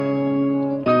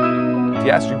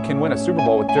yes, you can win a Super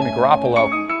Bowl with Jimmy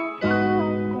Garoppolo.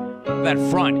 That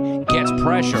front gets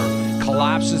pressure,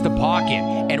 collapses the pocket,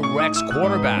 and wrecks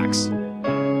quarterbacks.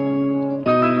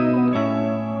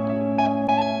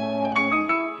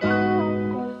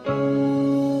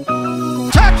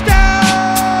 Touchdown!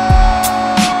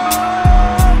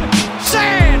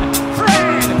 San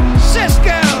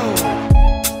Francisco!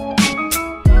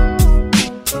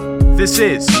 This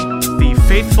is the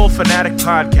Faithful Fanatic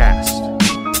Podcast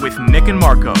with Nick and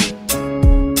Marco.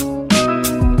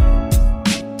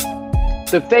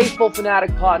 The Faithful Fanatic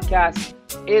Podcast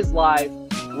is live.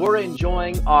 We're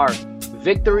enjoying our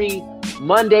victory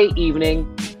Monday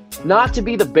evening. Not to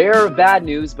be the bearer of bad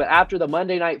news, but after the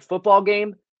Monday night football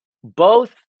game, the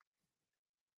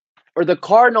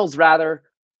Cardinals rather,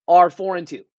 are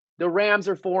 4-2. The Rams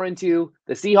are 4-2.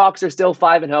 The Seahawks are still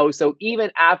 5-0. So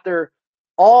even after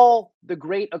all the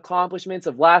great accomplishments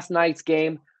of last night's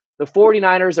game, the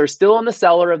 49ers are still in the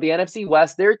cellar of the NFC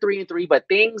West. They're 3-3, but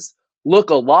things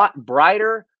look a lot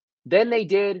brighter than they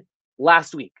did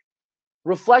last week.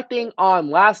 Reflecting on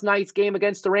last night's game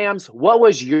against the Rams, what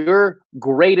was your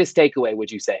greatest takeaway,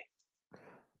 would you say?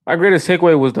 My greatest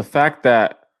takeaway was the fact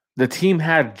that the team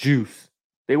had juice.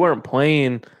 They weren't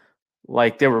playing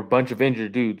like they were a bunch of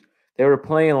injured dudes. They were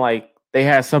playing like they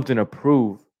had something to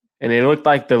prove. And it looked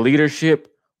like the leadership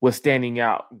was standing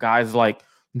out. Guys like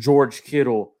George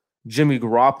Kittle, Jimmy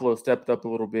Garoppolo stepped up a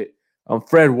little bit.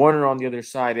 Fred Warner on the other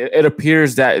side. It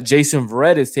appears that Jason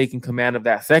Verrett is taking command of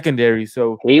that secondary.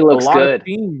 So he looks good.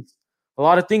 A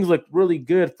lot of things look really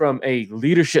good from a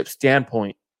leadership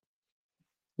standpoint.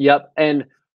 Yep. And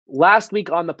last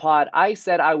week on the pod, I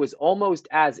said I was almost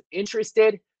as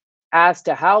interested as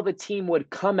to how the team would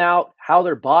come out, how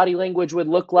their body language would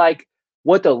look like,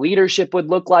 what the leadership would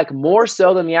look like, more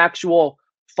so than the actual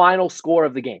final score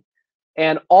of the game.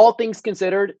 And all things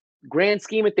considered, grand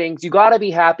scheme of things, you got to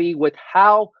be happy with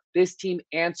how this team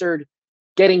answered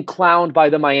getting clowned by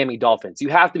the Miami Dolphins. You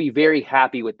have to be very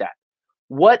happy with that.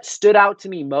 What stood out to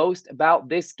me most about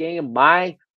this game,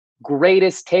 my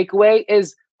greatest takeaway,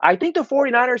 is I think the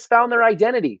 49ers found their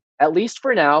identity. At least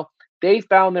for now, they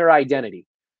found their identity.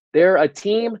 They're a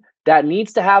team that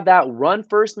needs to have that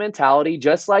run-first mentality,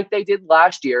 just like they did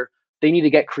last year. They need to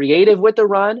get creative with the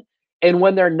run. And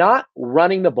when they're not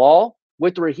running the ball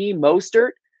with Raheem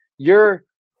Mostert, you're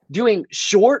doing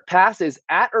short passes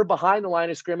at or behind the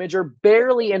line of scrimmage or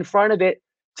barely in front of it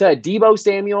to Deebo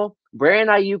Samuel,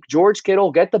 Brandon Ayuk, George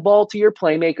Kittle. Get the ball to your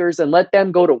playmakers and let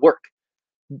them go to work.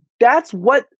 That's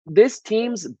what this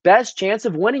team's best chance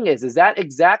of winning is that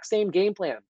exact same game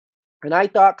plan. And I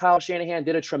thought Kyle Shanahan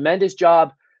did a tremendous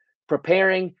job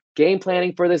preparing, game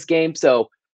planning for this game. So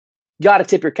you got to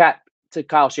tip your cap to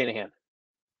Kyle Shanahan.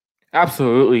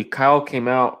 Absolutely. Kyle came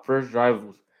out, first drive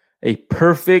was a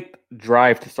perfect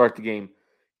drive to start the game.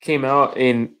 Came out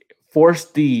and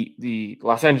forced the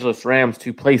Los Angeles Rams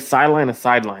to play sideline to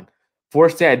sideline.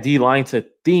 Forced that D-line to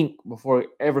think before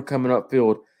ever coming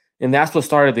upfield. And that's what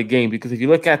started the game. Because if you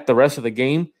look at the rest of the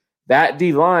game, that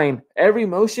D-line, every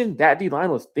motion, that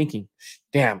D-line was thinking,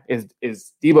 damn, is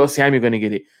Deebo Samuel going to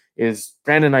get it? Is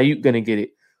Brandon Ayuk going to get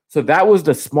it? So that was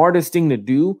the smartest thing to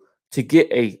do to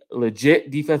get a legit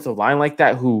defensive line like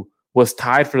that who was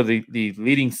tied for the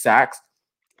leading sacks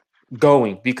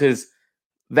going, because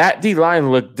that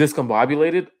D-line looked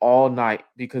discombobulated all night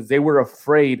because they were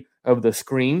afraid of the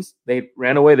screens. They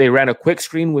ran away. They ran a quick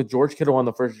screen with George Kittle on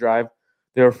the first drive.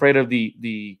 They were afraid of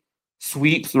the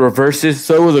sweeps, the reverses.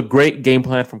 So it was a great game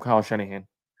plan from Kyle Shanahan.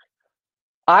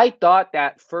 I thought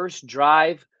that first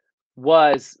drive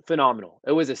was phenomenal.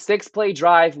 It was a 6-play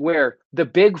drive where the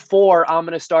big four, I'm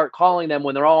going to start calling them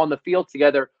when they're all on the field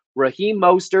together, Raheem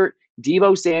Mostert,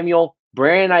 Deebo Samuel,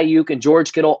 Brandon Ayuk, and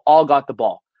George Kittle all got the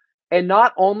ball. And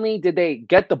not only did they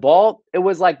get the ball, it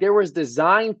was like there was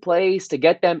design plays to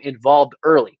get them involved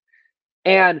early.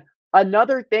 And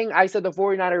another thing I said the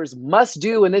 49ers must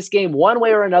do in this game, one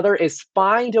way or another, is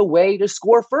find a way to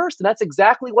score first. And that's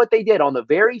exactly what they did. On the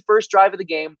very first drive of the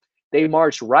game, they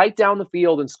marched right down the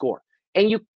field and scored.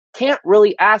 And you can't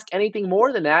really ask anything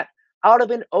more than that out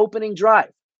of an opening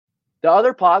drive. The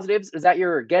other positives is that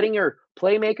you're getting your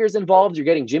playmakers involved. You're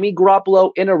getting Jimmy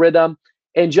Garoppolo in a rhythm.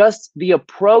 And just the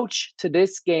approach to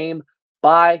this game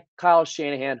by Kyle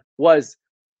Shanahan was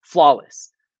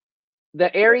flawless.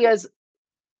 The areas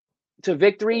to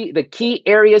victory, the key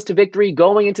areas to victory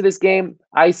going into this game,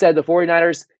 I said the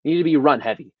 49ers needed to be run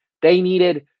heavy. They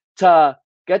needed to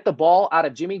get the ball out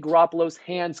of Jimmy Garoppolo's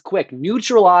hands quick,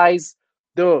 neutralize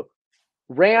the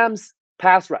Rams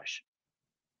pass rush,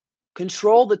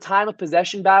 control the time of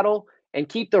possession battle, and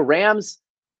keep the Rams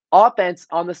offense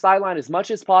on the sideline as much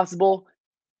as possible.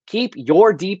 keep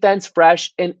your defense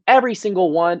fresh, and every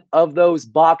single one of those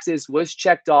boxes was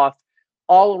checked off.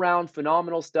 All around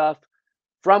phenomenal stuff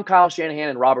from Kyle Shanahan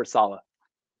and Robert Saleh.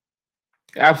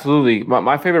 Absolutely.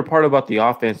 My favorite part about the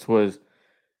offense was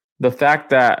the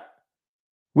fact that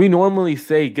we normally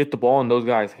say get the ball in those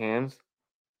guys' hands,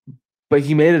 but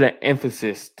he made it an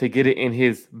emphasis to get it in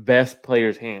his best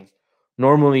player's hands.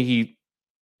 Normally he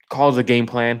calls a game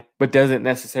plan, but doesn't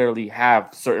necessarily have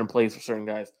certain plays for certain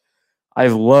guys.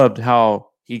 I've loved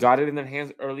how he got it in their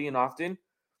hands early and often,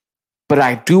 but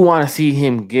I do want to see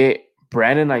him get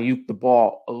Brandon Ayuk the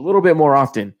ball a little bit more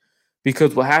often,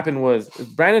 because what happened was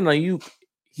Brandon Ayuk,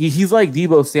 he's like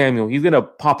Deebo Samuel. He's going to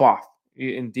pop off.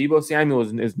 And Deebo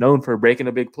Samuel is known for breaking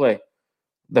a big play.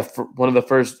 On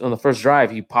the first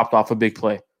drive, he popped off a big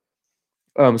play.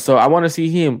 So I want to see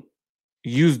him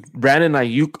use Brandon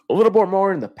Ayuk a little bit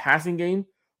more in the passing game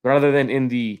rather than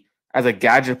as a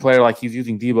gadget player like he's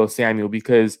using Deebo Samuel,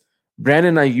 because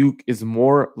Brandon Ayuk is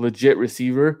more legit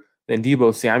receiver than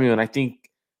Deebo Samuel. And I think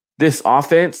this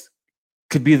offense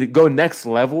could go next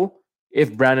level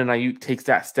if Brandon Ayuk takes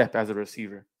that step as a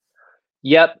receiver.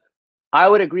 Yep, I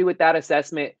would agree with that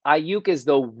assessment. Ayuk is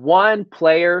the one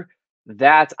player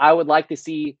that I would like to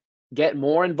see get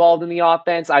more involved in the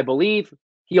offense. I believe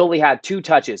he only had 2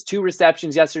 touches, 2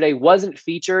 receptions yesterday, wasn't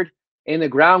featured in the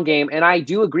ground game. And I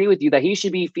do agree with you that he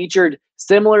should be featured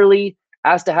similarly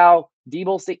as to how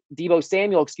Deebo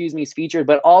Samuel, is featured,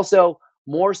 but also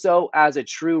more so as a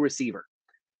true receiver.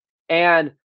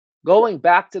 And going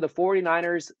back to the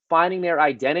 49ers finding their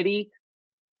identity,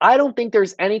 I don't think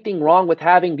there's anything wrong with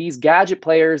having these gadget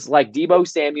players like Deebo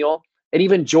Samuel and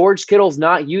even George Kittle's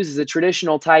not used as a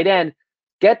traditional tight end.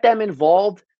 Get them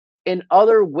involved in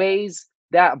other ways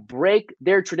that break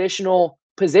their traditional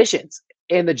positions.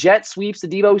 And the jet sweeps to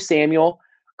Deebo Samuel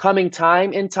coming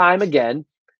time and time again,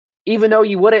 even though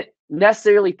you wouldn't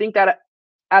necessarily think that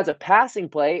as a passing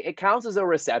play, it counts as a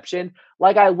reception.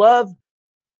 Like, I love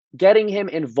getting him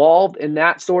involved in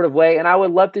that sort of way. And I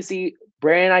would love to see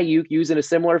Brandon Ayuk used in a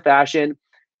similar fashion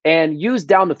and used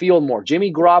down the field more.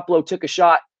 Jimmy Garoppolo took a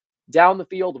shot down the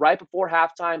field right before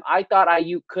halftime. I thought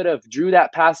Ayuk could have drew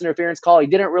that pass interference call. He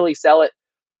didn't really sell it.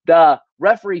 The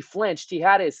referee flinched. He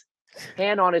had his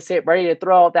hand on his hip ready to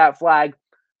throw out that flag.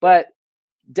 But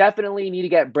definitely need to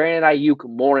get Brandon Ayuk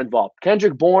more involved.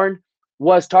 Kendrick Bourne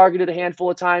was targeted a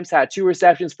handful of times, had 2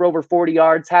 receptions for over 40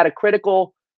 yards, had a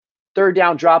critical third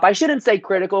down drop. I shouldn't say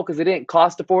critical because it didn't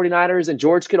cost the 49ers, and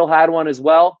George Kittle had one as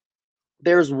well.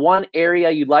 There's one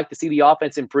area you'd like to see the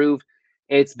offense improve.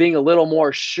 It's being a little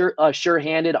more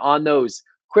sure-handed on those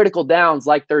critical downs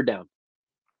like third down.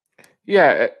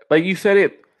 Yeah, like you said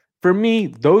it. For me,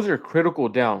 those are critical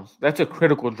downs. That's a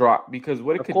critical drop, because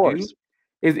what it could do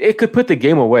is it could put the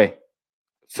game away.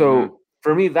 So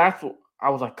for me, that's what I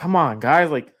was like, come on,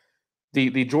 guys. Like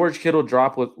the George Kittle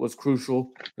drop was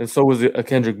crucial, and so was a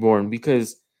Kendrick Bourne,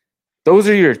 because those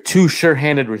are your 2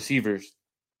 sure-handed receivers.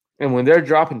 And when they're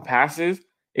dropping passes,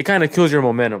 it kind of kills your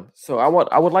momentum. So I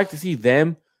would like to see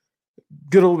them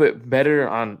get a little bit better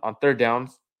on third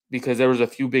downs, because there was a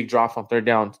few big drops on third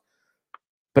downs.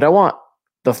 But I want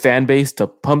the fan base to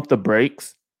pump the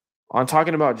brakes on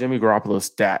talking about Jimmy Garoppolo's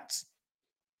stats.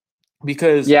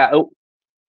 Because go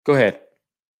ahead.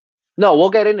 No, we'll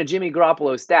get into Jimmy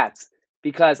Garoppolo's stats,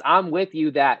 because I'm with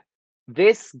you that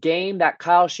this game that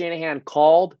Kyle Shanahan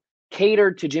called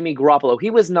catered to Jimmy Garoppolo. He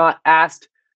was not asked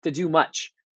to do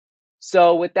much.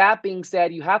 So with that being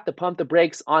said, you have to pump the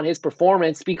brakes on his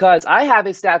performance, because I have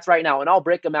his stats right now and I'll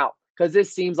break them out because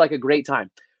this seems like a great time.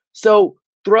 So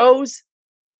throws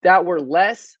that were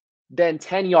less than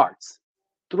 10 yards,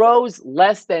 throws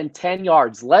less than 10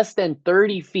 yards, less than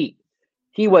 30 feet.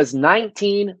 He was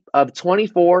 19 of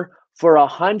 24 for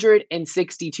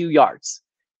 162 yards.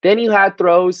 Then you had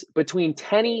throws between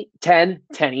 10 and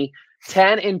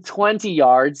 20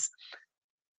 yards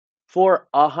for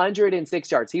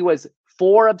 106 yards. He was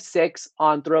 4 of 6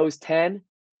 on throws 10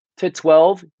 to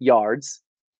 12 yards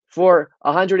for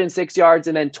 106 yards,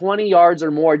 and then 20 yards or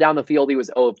more down the field, he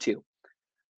was 0 of 2.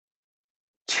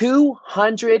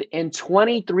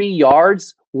 223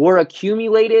 yards were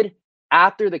accumulated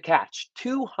after the catch.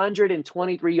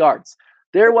 223 yards.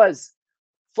 There was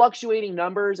fluctuating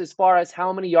numbers as far as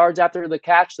how many yards after the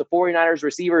catch the 49ers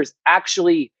receivers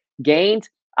actually gained.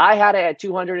 I had it at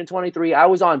 223. I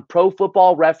was on Pro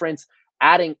Football Reference,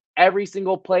 adding every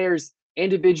single player's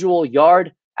individual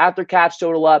yard after catch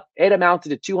total up. It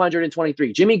amounted to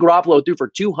 223. Jimmy Garoppolo threw for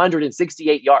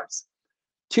 268 yards.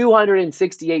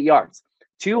 268 yards.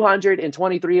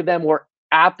 223 of them were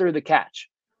after the catch.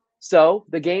 So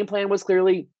the game plan was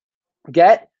clearly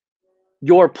get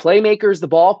your playmakers the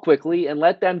ball quickly and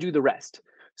let them do the rest.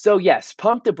 So, yes,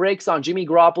 pump the brakes on Jimmy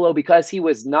Garoppolo because he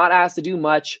was not asked to do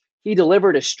much. He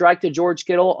delivered a strike to George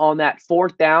Kittle on that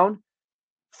fourth down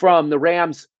from the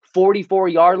Rams'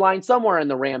 44-yard line, somewhere in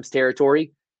the Rams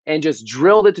territory, and just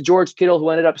drilled it to George Kittle, who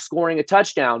ended up scoring a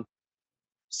touchdown.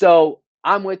 So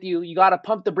I'm with you. You got to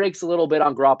pump the brakes a little bit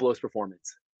on Garoppolo's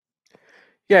performance.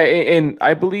 Yeah, and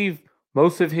I believe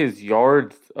most of his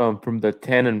yards from the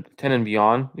 10 and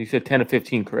beyond. You said 10 to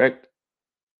 15, correct?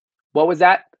 What was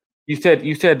that? You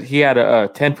said he had a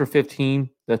 10 for 15.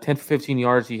 The 10 for 15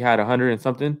 yards, he had 100 and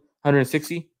something,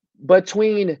 160.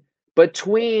 Between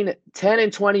 10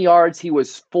 and 20 yards, he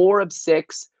was 4 of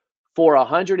 6 for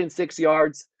 106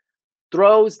 yards.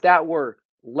 Throws that were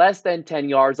less than 10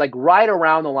 yards, like right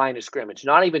around the line of scrimmage,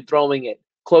 not even throwing it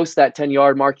close to that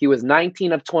 10-yard mark. He was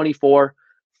 19 of 24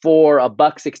 for a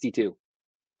 $162.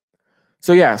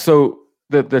 So yeah, so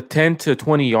the 10 to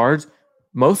 20 yards,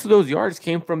 most of those yards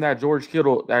came from that George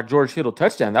Kittle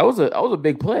touchdown. That was a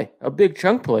big play, a big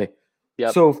chunk play.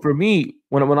 Yep. So for me,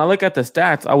 when I look at the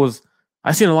stats,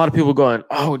 I seen a lot of people going,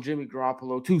 "Oh, Jimmy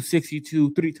Garoppolo,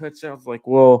 262, 3 touchdowns." Like,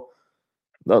 well,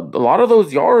 a lot of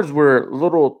those yards were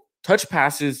little touch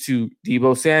passes to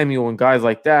Deebo Samuel and guys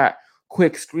like that,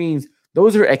 quick screens.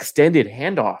 Those are extended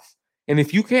handoffs. And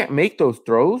if you can't make those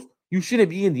throws, you shouldn't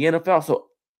be in the NFL. So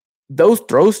those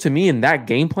throws to me in that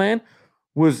game plan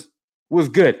was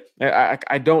good.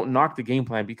 I don't knock the game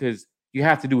plan because you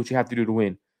have to do what you have to do to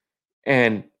win.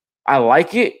 And I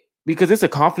like it because it's a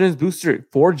confidence booster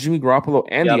for Jimmy Garoppolo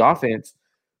and the offense.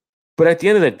 But at the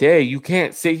end of the day, you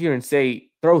can't sit here and say,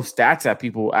 throw stats at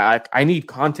people. I need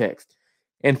context.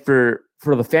 And for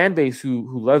the fan base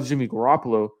who loves Jimmy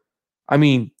Garoppolo, I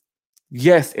mean,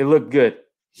 yes, it looked good.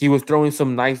 He was throwing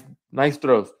some nice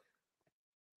throws.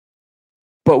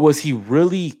 But was he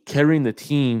really carrying the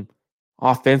team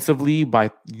offensively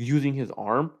by using his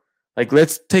arm? Like,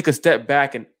 let's take a step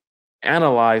back and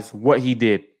analyze what he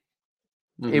did.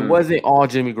 Mm-hmm. It wasn't all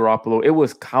Jimmy Garoppolo. It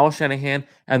was Kyle Shanahan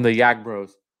and the Yak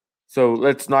Bros. So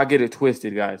let's not get it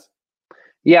twisted, guys.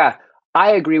 Yeah,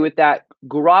 I agree with that.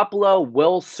 Garoppolo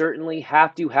will certainly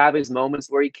have to have his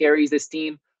moments where he carries this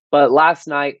team, but last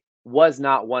night was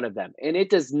not one of them. And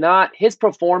his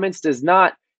performance does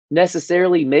not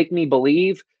necessarily make me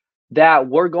believe that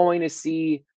we're going to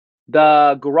see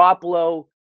the Garoppolo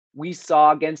we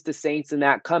saw against the Saints in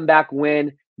that comeback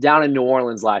win down in New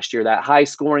Orleans last year, that high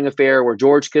scoring affair where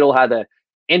George Kittle had the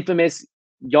infamous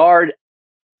yards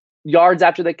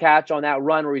after the catch on that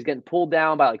run where he's getting pulled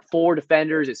down by like 4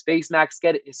 defenders. His face mask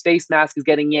is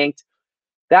getting yanked.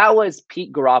 That was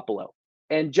Pete Garoppolo.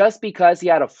 And just because he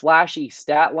had a flashy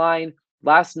stat line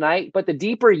last night, but the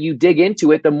deeper you dig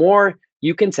into it, the more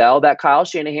you can tell that Kyle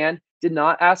Shanahan did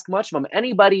not ask much of him.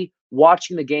 Anybody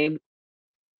watching the game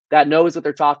that knows what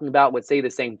they're talking about would say the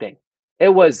same thing. It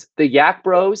was the Yak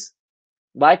Bros,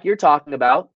 like you're talking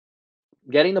about,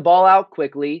 getting the ball out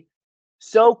quickly,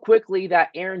 so quickly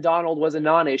that Aaron Donald was a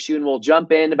non-issue, and we'll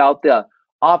jump in about the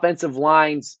offensive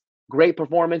line's great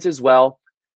performance as well.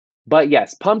 But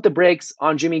yes, pump the brakes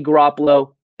on Jimmy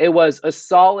Garoppolo. It was a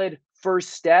solid first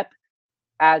step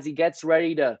as he gets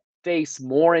ready to face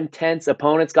more intense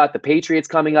opponents. Got the Patriots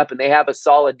coming up, and they have a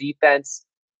solid defense.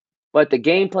 But the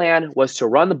game plan was to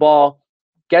run the ball,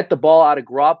 get the ball out of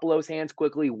Garoppolo's hands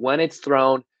quickly when it's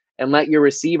thrown, and let your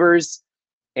receivers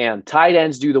and tight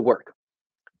ends do the work.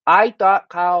 I thought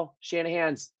Kyle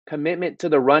Shanahan's commitment to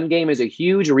the run game is a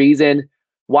huge reason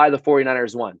why the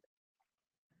 49ers won.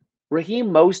 Raheem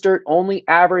Mostert only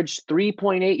averaged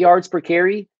 3.8 yards per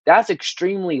carry. That's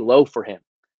extremely low for him.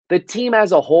 The team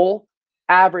as a whole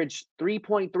averaged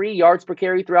 3.3 yards per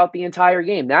carry throughout the entire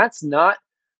game. That's not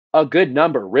a good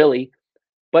number, really.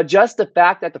 But just the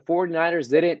fact that the 49ers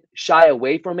didn't shy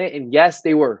away from it, and yes,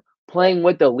 they were playing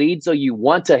with the lead, so you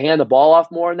want to hand the ball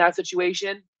off more in that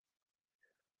situation.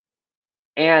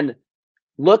 And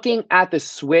looking at the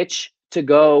switch to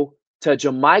go to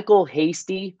JaMycal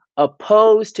Hasty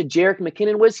opposed to Jerick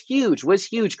McKinnon was huge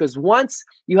because once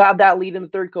you have that lead in the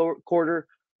third quarter,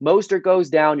 Mostert goes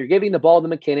down, you're giving the ball to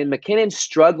McKinnon. McKinnon's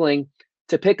struggling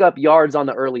to pick up yards on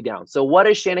the early down. So what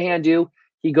does Shanahan do?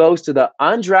 He goes to the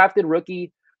undrafted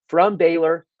rookie from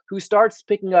Baylor who starts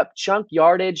picking up chunk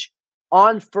yardage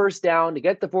on first down to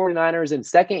get the 49ers in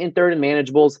second and third and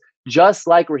manageables, just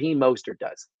like Raheem Mostert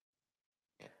does.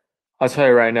 I'll tell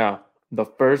you right now, the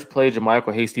first play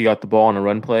JaMycal Hasty got the ball on a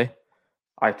run play,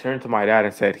 I turned to my dad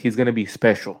and said, he's going to be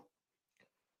special.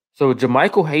 So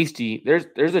JaMycal Hasty,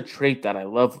 there's a trait that I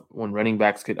love when running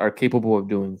backs are capable of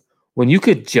doing. When you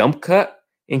could jump cut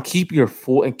and keep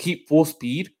full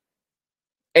speed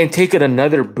and take it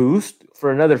another boost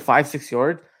for another 5-6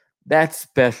 yards, that's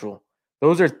special.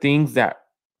 Those are things that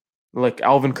like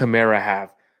Alvin Kamara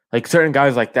have, like certain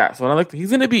guys like that. So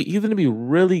he's gonna be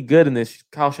really good in this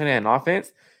Kyle Shanahan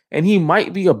offense, and he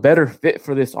might be a better fit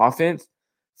for this offense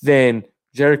than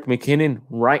Jerick McKinnon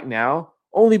right now,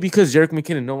 only because Jerick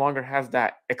McKinnon no longer has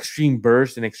that extreme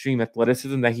burst and extreme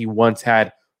athleticism that he once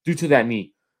had due to that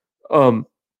knee.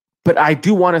 But I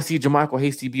do want to see JaMycal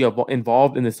Hasty be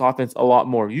involved in this offense a lot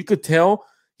more. You could tell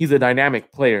he's a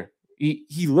dynamic player.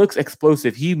 He looks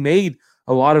explosive. He made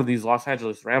a lot of these Los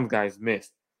Angeles Rams guys miss.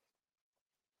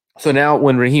 So now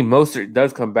when Raheem Mostert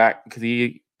does come back, because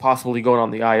he possibly going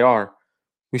on the IR,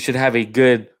 we should have a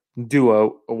good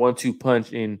duo, a 1-2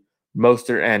 punch in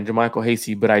Mostert and JaMycal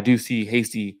Hasty. But I do see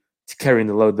Hasty carrying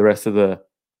the load the rest of the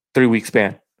 3-week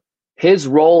span. His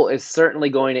role is certainly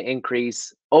going to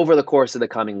increase over the course of the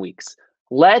coming weeks.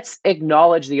 Let's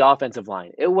acknowledge the offensive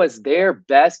line. It was their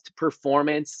best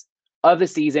performance of the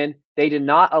season. They did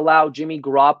not allow Jimmy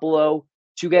Garoppolo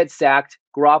to get sacked.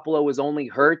 Garoppolo was only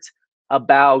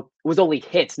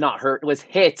hit, not hurt. It was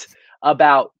hit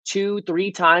about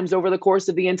 2-3 times over the course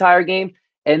of the entire game.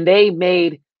 And they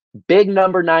made big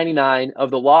number 99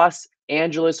 of the Los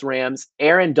Angeles Rams,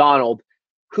 Aaron Donald,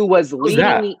 who was leading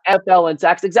the NFL in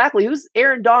sacks. Exactly. Who's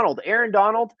Aaron Donald? Aaron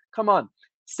Donald, come on.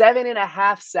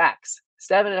 7.5 sacks.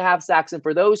 7.5 sacks. And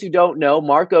for those who don't know,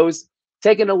 Marco's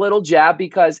taking a little jab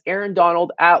because Aaron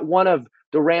Donald at one of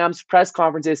the Rams press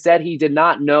conferences said he did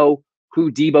not know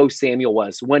who Deebo Samuel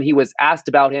was when he was asked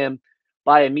about him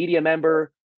by a media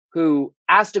member who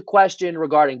asked a question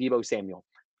regarding Deebo Samuel.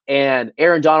 And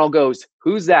Aaron Donald goes,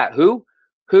 "Who's that? Who?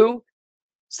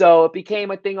 So it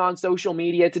became a thing on social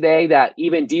media today that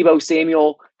even Deebo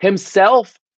Samuel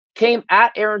himself came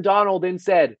at Aaron Donald and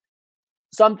said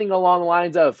something along the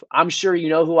lines of, "I'm sure you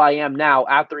know who I am now,"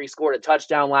 after he scored a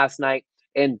touchdown last night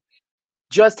and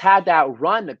just had that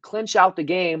run to clinch out the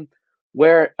game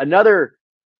where another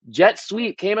jet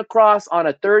sweep came across on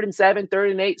a 3rd and 7,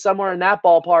 3rd and 8, somewhere in that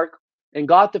ballpark, and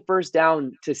got the first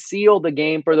down to seal the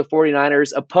game for the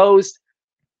 49ers, opposed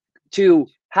to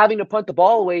having to punt the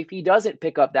ball away if he doesn't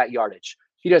pick up that yardage.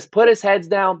 He just put his head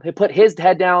down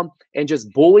and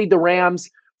just bullied the Rams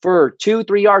for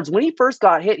 2-3 yards. When he first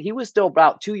got hit, he was still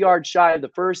about 2 yards shy of the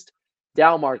first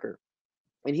down marker.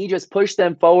 And he just pushed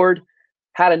them forward,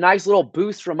 had a nice little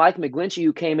boost from Mike McGlinchey,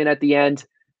 who came in at the end.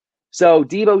 So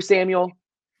Deebo Samuel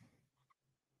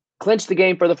clinched the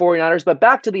game for the 49ers. But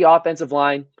back to the offensive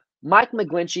line, Mike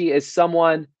McGlinchey is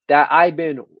someone that I've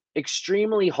been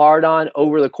extremely hard on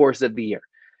over the course of the year.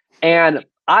 And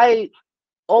I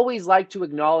always like to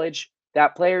acknowledge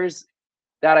that players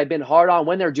that I've been hard on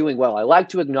when they're doing well. I like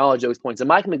to acknowledge those points. And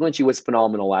Mike McGlinchey was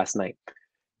phenomenal last night.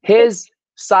 His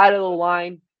side of the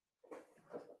line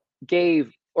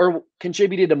gave or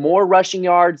contributed to more rushing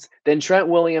yards than Trent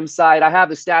Williams' side. I have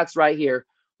the stats right here.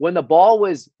 When the ball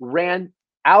was ran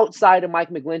outside of Mike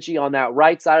McGlinchey on that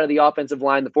right side of the offensive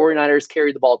line, the 49ers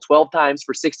carried the ball 12 times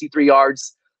for 63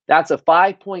 yards. That's a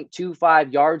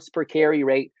 5.25 yards per carry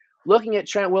rate. Looking at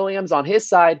Trent Williams on his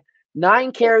side,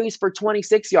 9 carries for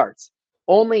 26 yards,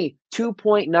 only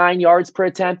 2.9 yards per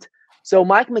attempt. So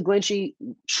Mike McGlinchey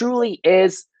truly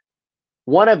is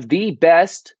one of the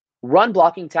best run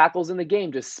blocking tackles in the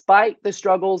game. Despite the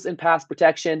struggles in pass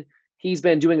protection, he's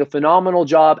been doing a phenomenal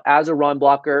job as a run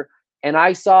blocker. And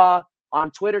I saw on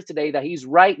Twitter today that he's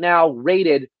right now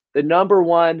rated the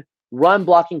 #1 run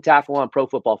blocking tackle on Pro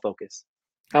Football Focus.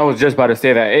 I was just about to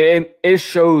say that. It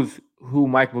shows who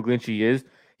Mike McGlinchey is.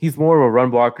 He's more of a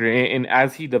run blocker, and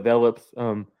as he develops,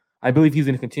 I believe he's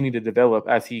going to continue to develop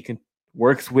as he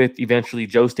works with eventually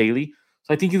Joe Staley.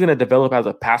 So I think he's going to develop as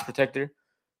a pass protector.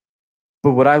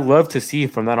 But what I love to see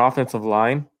from that offensive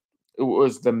line,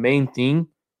 the main thing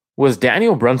was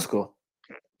Daniel Brunskill.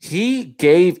 He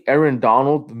gave Aaron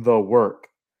Donald the work.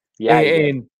 Yeah,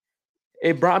 and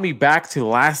it brought me back to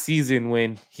last season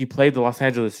when he played the Los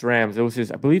Angeles Rams.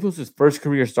 I believe it was his first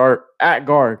career start at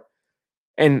guard.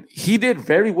 And he did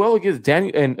very well against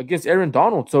Aaron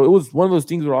Donald. So it was one of those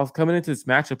things where I was coming into this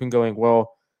matchup and going,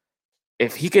 well,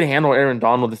 if he can handle Aaron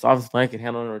Donald, this offensive line can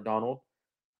handle Aaron Donald.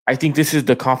 I think this is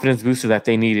the confidence booster that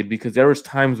they needed, because there was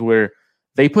times where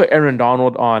they put Aaron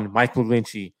Donald on Mike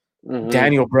McGlinchey,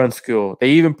 Daniel Brunskill.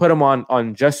 They even put him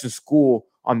on Justin School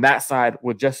on that side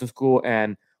with Justin School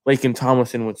and Laken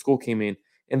Tomlinson when School came in,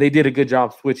 and they did a good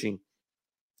job switching.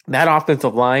 That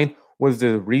offensive line was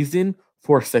the reason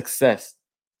for success.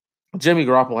 Jimmy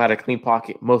Garoppolo had a clean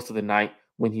pocket most of the night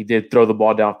when he did throw the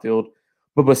ball downfield.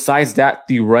 But besides that,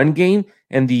 the run game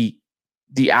and the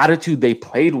attitude they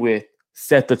played with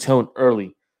set the tone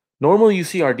early. Normally, you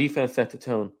see our defense set the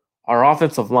tone. Our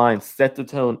offensive line set the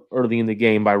tone early in the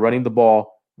game by running the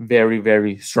ball very,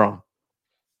 very strong.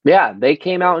 Yeah, they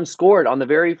came out and scored on the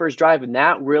very first drive, and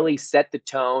that really set the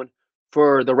tone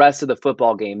for the rest of the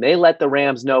football game. They let the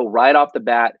Rams know right off the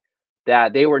bat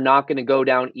that they were not going to go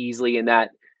down easily, and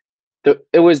that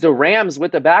it was the Rams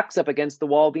with the backs up against the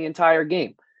wall the entire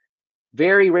game.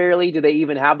 Very rarely do they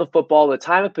even have the football. The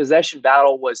time of possession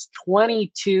battle was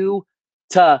 22-38.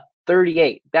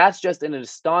 That's just an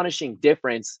astonishing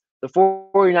difference. The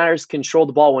 49ers controlled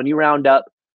the ball when you round up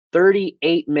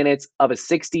 38 minutes of a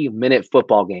 60-minute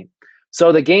football game.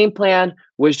 So the game plan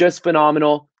was just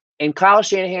phenomenal. And Kyle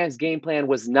Shanahan's game plan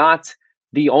was not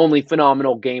the only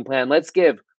phenomenal game plan. Let's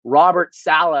give Robert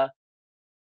Saleh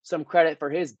some credit for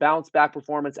his bounce back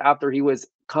performance after he was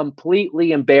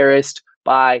completely embarrassed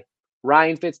by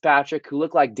Ryan Fitzpatrick, who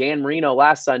looked like Dan Marino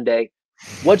last Sunday.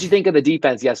 What'd you think of the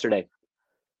defense yesterday?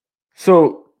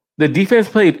 So the defense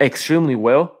played extremely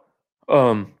well.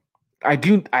 I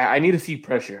need to see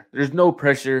pressure. There's no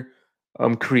pressure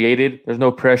created. There's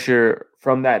no pressure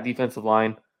from that defensive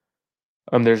line.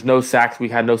 There's no sacks. We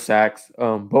had no sacks.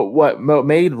 But what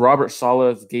made Robert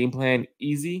Saleh's game plan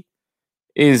easy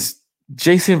is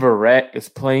Jason Verrett is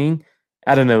playing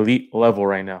at an elite level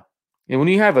right now. And when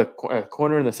you have a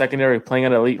corner in the secondary playing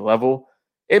at an elite level,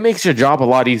 it makes your job a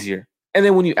lot easier. And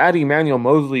then when you add Emmanuel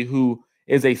Moseley, who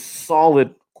is a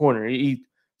solid corner, he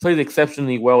plays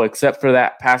exceptionally well, except for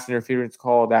that pass interference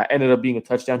call that ended up being a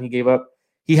touchdown he gave up.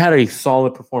 He had a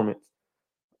solid performance.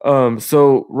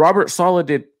 So Robert Saleh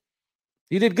did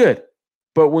good.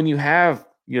 But when you have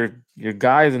your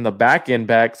guys in the back end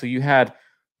back, so you had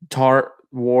Tart,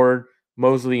 Ward,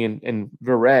 Moseley, and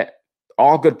Verrett,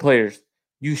 all good players,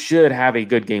 you should have a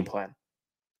good game plan.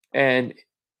 And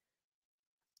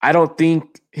I don't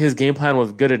think his game plan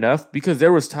was good enough because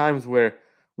there was times where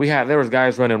there was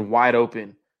guys running wide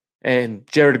open and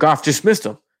Jared Goff just missed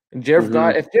them. And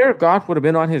if Jared Goff would have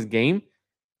been on his game,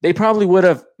 they probably would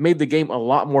have made the game a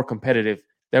lot more competitive.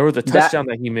 There was a touchdown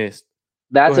that he missed.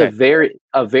 That's a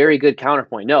very good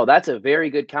counterpoint. No, that's a very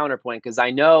good counterpoint because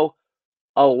I know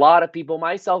a lot of people,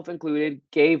 myself included,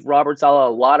 gave Robert Saleh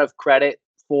a lot of credit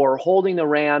for holding the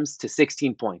Rams to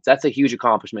 16 points. That's a huge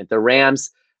accomplishment. The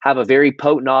Rams have a very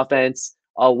potent offense,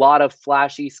 a lot of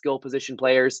flashy skill position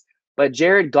players, but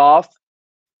Jared Goff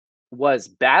was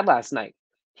bad last night.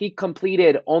 He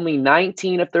completed only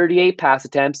 19 of 38 pass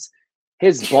attempts.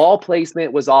 His ball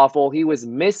placement was awful. He was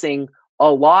missing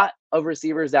a lot of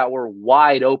receivers that were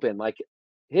wide open. Like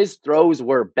his throws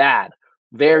were bad,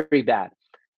 very bad.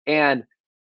 And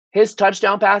his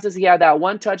touchdown passes, he had that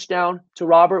one touchdown to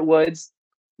Robert Woods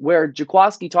where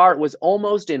Jaquiski Tartt was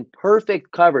almost in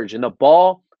perfect coverage and the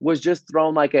ball was just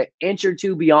thrown like an inch or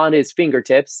two beyond his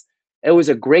fingertips. It was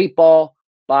a great ball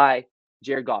by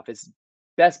Jared Goff. His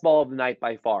best ball of the night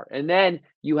by far. And then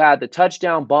you had the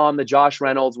touchdown bomb to Josh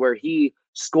Reynolds where he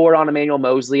scored on Emmanuel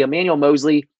Moseley. Emmanuel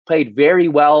Moseley played very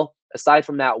well aside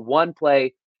from that one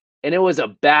play. And it was a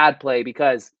bad play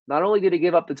because not only did he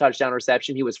give up the touchdown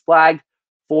reception, he was flagged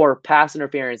for pass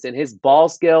interference and his ball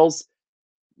skills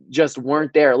just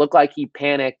weren't there. It looked like he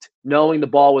panicked knowing the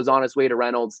ball was on its way to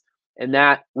Reynolds, and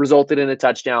that resulted in a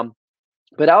touchdown.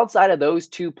 But outside of those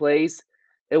two plays,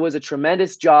 it was a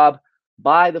tremendous job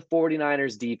by the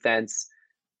 49ers defense,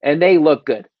 and they looked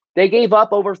good. They gave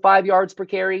up over 5 yards per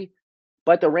carry,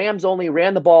 but the Rams only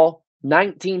ran the ball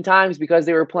 19 times because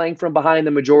they were playing from behind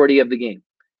the majority of the game.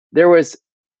 There was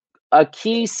a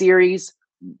key series,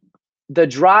 the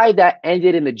drive that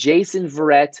ended in the Jason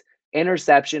Verrett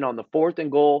interception on the 4th and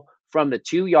goal from the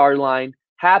 2-yard line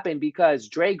happened because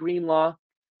Dre Greenlaw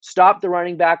stopped the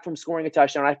running back from scoring a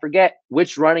touchdown. I forget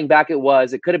which running back it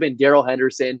was. It could have been Darrell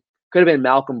Henderson, could have been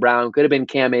Malcolm Brown, could have been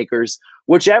Cam Akers.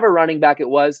 Whichever running back it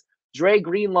was, Dre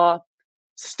Greenlaw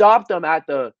stopped them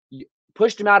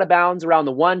pushed him out of bounds around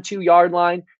the 1-2 yard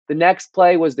line. The next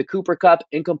play was the Cooper Kupp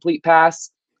incomplete pass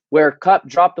where Kupp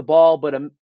dropped the ball, but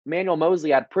Emmanuel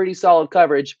Moseley had pretty solid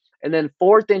coverage. And then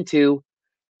 4th and 2,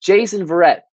 Jason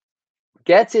Verrett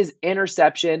gets his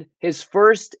interception, his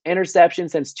first interception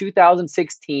since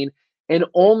 2016, and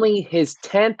only his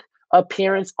 10th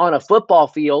appearance on a football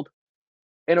field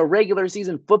in a regular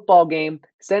season football game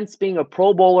since being a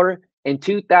Pro Bowler in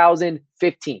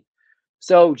 2015.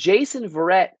 So Jason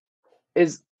Verrett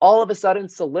is all of a sudden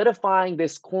solidifying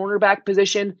this cornerback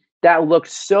position that looked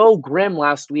so grim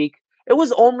last week. It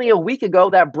was only a week ago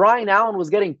that Brian Allen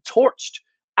was getting torched,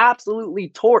 absolutely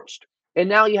torched. And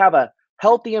now you have a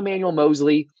healthy Emmanuel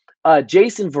Moseley,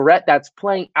 Jason Verrett that's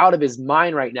playing out of his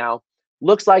mind right now.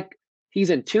 Looks like he's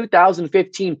in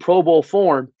 2015 Pro Bowl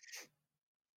form.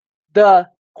 The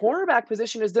cornerback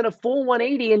position has done a full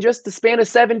 180 in just the span of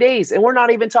 7 days. And we're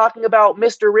not even talking about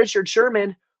Mr. Richard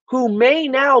Sherman, who may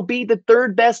now be the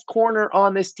 3rd best corner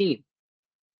on this team.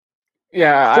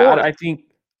 Yeah, Fourth.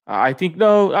 I think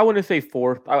no, I wouldn't say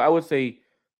fourth. I would say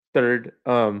third.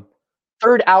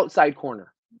 Third outside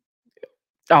corner.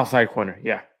 Outside corner,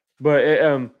 yeah. But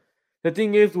the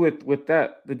thing is with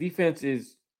that, the defense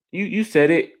is you said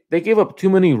it. They gave up too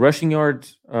many rushing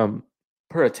yards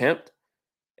per attempt,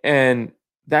 and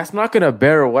that's not going to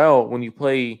bear well when you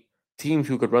play teams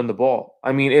who could run the ball.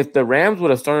 I mean, if the Rams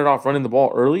would have started off running the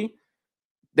ball early,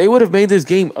 they would have made this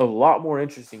game a lot more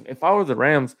interesting. If I was the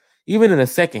Rams, even in the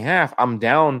second half, I'm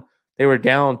down. They were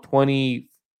down 20.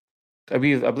 I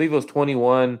believe it was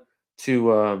 21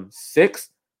 to 6.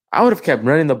 I would have kept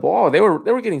running the ball. They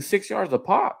were getting 6 yards a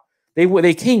pop.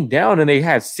 They came down and they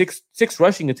had six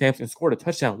rushing attempts and scored a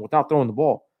touchdown without throwing the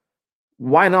ball.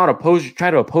 Why not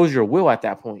try to oppose your will at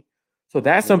that point? So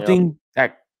that's something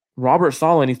that Robert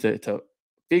Saleh needs to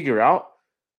figure out,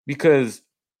 because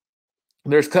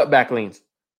there's cutback lanes.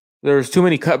 There's too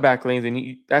many cutback lanes,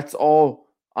 and that's all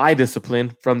eye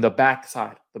discipline from the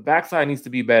backside. The backside needs to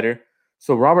be better.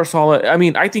 So Robert Saleh, I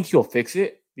mean, I think he'll fix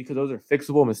it, because those are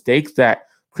fixable mistakes that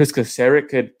Chris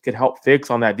Kaserik could help fix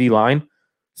on that D line.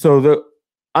 So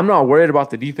I'm not worried about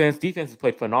the defense. Defense has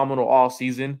played phenomenal all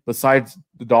season, besides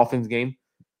the Dolphins game.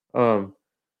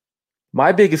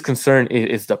 My biggest concern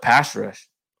is the pass rush.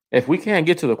 If we can't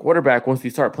get to the quarterback once we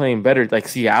start playing better, like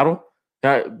Seattle,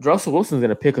 Russell Wilson's going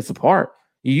to pick us apart.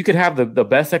 You could have the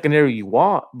best secondary you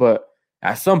want, but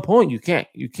at some point you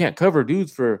can't cover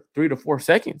dudes for 3 to 4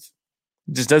 seconds.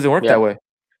 It just doesn't work that way.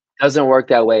 Doesn't work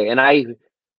that way. And I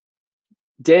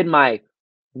did my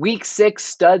Week 6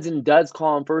 studs and duds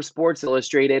column for Sports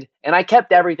Illustrated, and I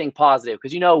kept everything positive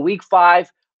because, Week 5,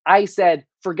 I said,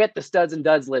 forget the studs and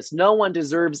duds list. No one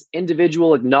deserves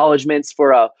individual acknowledgments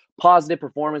for a positive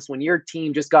performance when your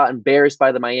team just got embarrassed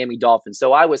by the Miami Dolphins.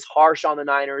 So I was harsh on the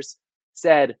Niners,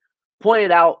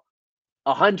 pointed out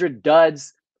 100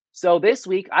 duds. So this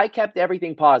week, I kept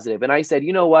everything positive, and I said,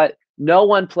 you know what? No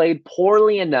one played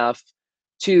poorly enough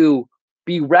to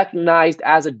be recognized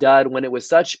as a dud when it was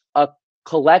such a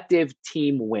collective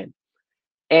team win.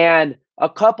 And a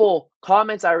couple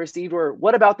comments I received were,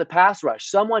 what about the pass rush?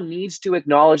 Someone needs to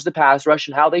acknowledge the pass rush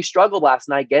and how they struggled last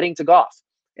night getting to Goff.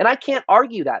 And I can't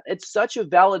argue that. It's such a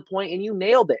valid point, and you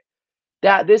nailed it,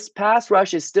 that this pass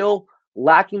rush is still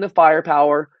lacking the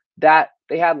firepower that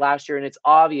they had last year, and it's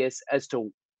obvious as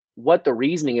to what the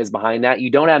reasoning is behind that. You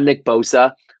don't have Nick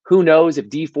Bosa. Who knows if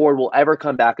Dee Ford will ever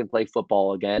come back and play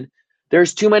football again?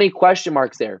 There's too many question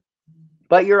marks there.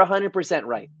 But you're 100%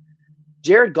 right.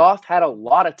 Jared Goff had a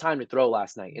lot of time to throw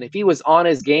last night. And if he was on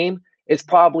his game, it's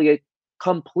probably a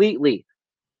completely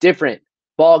different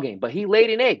ball game. But he laid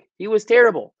an egg. He was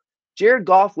terrible. Jared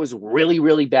Goff was really,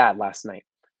 really bad last night.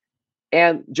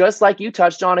 And just like you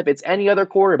touched on, if it's any other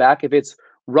quarterback, if it's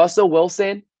Russell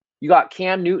Wilson, you got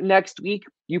Cam Newton next week,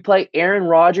 you play Aaron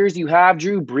Rodgers, you have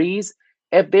Drew Brees.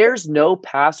 If there's no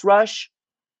pass rush,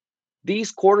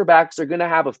 these quarterbacks are going to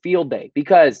have a field day,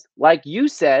 because like you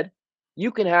said,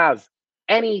 you can have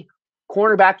any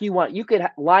cornerback you want. You could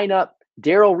line up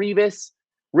Darrelle Revis,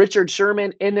 Richard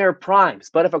Sherman in their primes.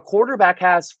 But if a quarterback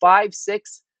has 5-6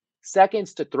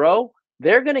 seconds to throw,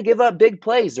 they're going to give up big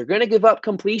plays. They're going to give up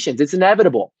completions. It's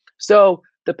inevitable. So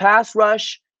the pass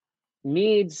rush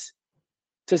needs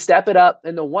to step it up.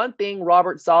 And the one thing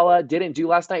Robert Saleh didn't do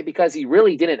last night, because he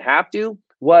really didn't have to,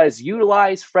 was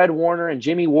utilize Fred Warner and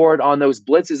Jimmy Ward on those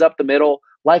blitzes up the middle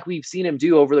like we've seen him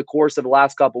do over the course of the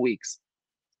last couple weeks.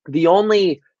 The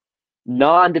only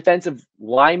non-defensive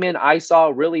lineman I saw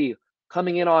really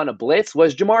coming in on a blitz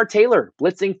was Jamar Taylor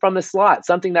blitzing from the slot,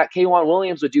 something that K'Wan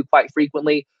Williams would do quite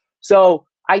frequently. So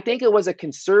I think it was a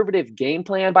conservative game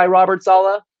plan by Robert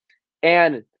Saleh.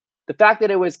 And the fact that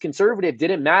it was conservative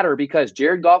didn't matter, because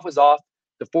Jared Goff was off.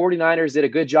 The 49ers did a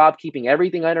good job keeping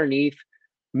everything underneath,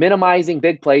 minimizing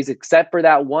big plays, except for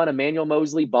that one Emmanuel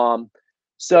Mosley bomb.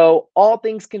 So all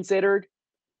things considered,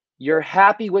 you're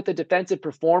happy with the defensive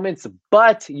performance,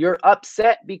 but you're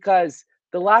upset because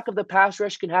the lack of the pass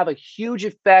rush can have a huge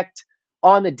effect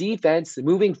on the defense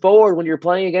moving forward when you're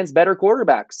playing against better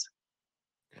quarterbacks.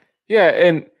 Yeah,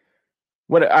 and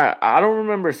what I don't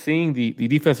remember seeing the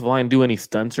defensive line do any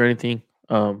stunts or anything.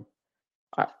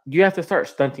 You have to start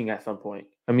stunting at some point.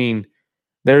 I mean,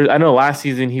 I know last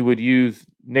season he would use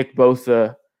Nick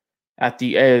Bosa at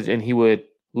the edge, and he would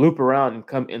loop around and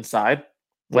come inside,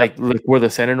 like where the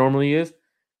center normally is.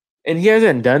 And he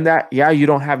hasn't done that. Yeah, you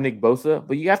don't have Nick Bosa,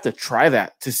 but you have to try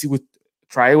that to see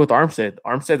try it with Armstead.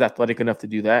 Armstead's athletic enough to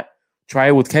do that. Try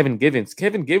it with Kevin Givens.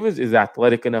 Kevin Givens is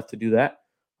athletic enough to do that.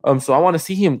 So I want to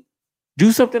see him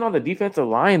do something on the defensive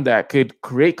line that could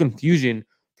create confusion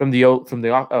from the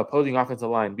opposing offensive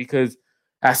line, because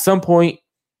at some point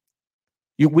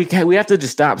We have to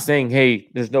just stop saying, hey,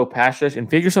 there's no pass rush and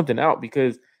figure something out,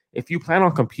 because if you plan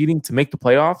on competing to make the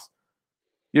playoffs,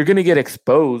 you're going to get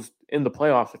exposed in the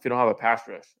playoffs if you don't have a pass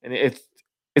rush. And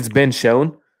it's been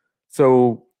shown.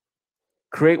 So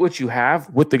create what you have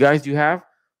with the guys you have.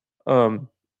 And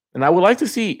I would like to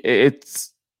see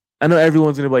I know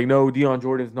everyone's going to be like, no, Deion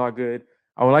Jordan's not good.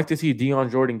 I would like to see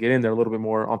Deion Jordan get in there a little bit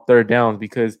more on third downs,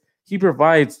 because he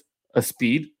provides a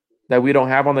speed that we don't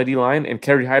have on the D-line, and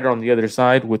Kerry Hyder on the other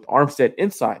side with Armstead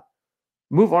inside.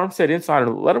 Move Armstead inside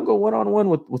and let him go one-on-one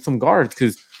with some guards,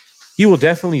 because he will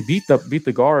definitely beat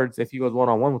the guards if he goes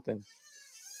one-on-one with them.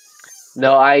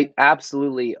 No, I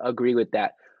absolutely agree with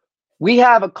that. We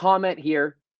have a comment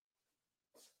here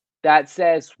that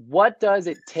says, what does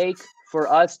it take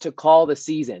for us to call the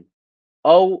season?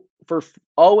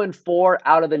 0-4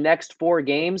 out of the next 4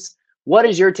 games. What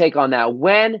is your take on that?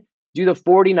 When do the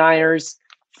 49ers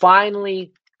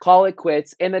finally call it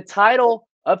quits? And the title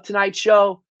of tonight's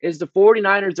show is The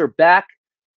 49ers Are Back,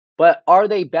 but are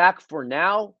they back for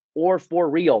now or for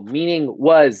real? Meaning,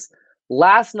 was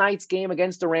last night's game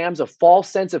against the Rams a false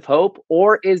sense of hope,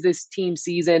 or is this team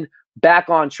season back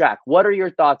on track? What are your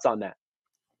thoughts on that?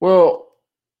 Well,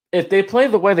 if they play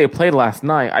the way they played last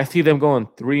night, I see them going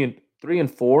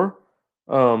 3-4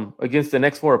 against the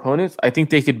next 4 opponents. I think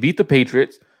they could beat the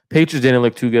Patriots. Patriots didn't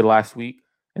look too good last week,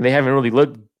 and they haven't really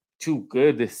looked too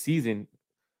good this season.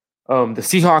 The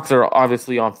Seahawks are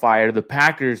obviously on fire. The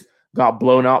Packers got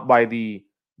blown out by the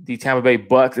Tampa Bay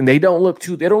Bucks, and they don't look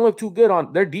too good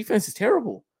on their defense is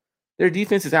terrible. Their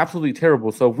defense is absolutely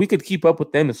terrible. So if we could keep up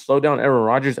with them and slow down Aaron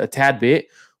Rodgers a tad bit,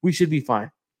 we should be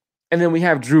fine. And then we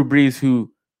have Drew Brees,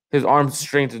 who his arm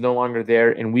strength is no longer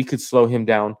there, and we could slow him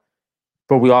down.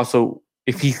 But we also,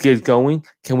 if he gets going,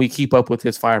 can we keep up with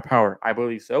his firepower? I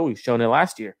believe so. We've shown it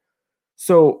last year.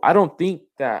 So I don't think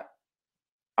that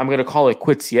I'm going to call it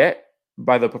quits yet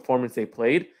by the performance they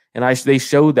played. And they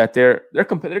showed that they're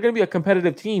going to be a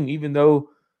competitive team, even though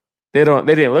they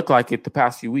didn't look like it the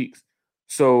past few weeks.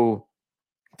 So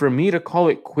for me to call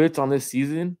it quits on this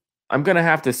season, I'm going to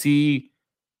have to see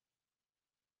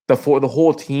the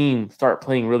whole team start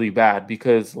playing really bad,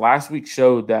 because last week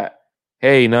showed that,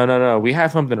 hey, no, we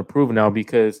have something to prove now,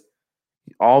 because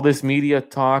all this media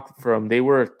talk from they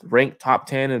were ranked top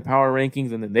 10 in power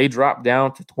rankings, and then they dropped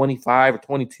down to 25 or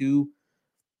 22.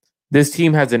 This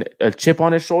team has a chip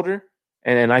on its shoulder,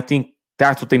 and I think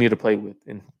that's what they need to play with.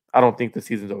 And I don't think the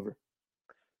season's over.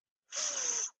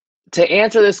 To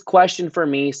answer this question for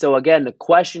me, so again, the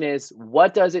question is,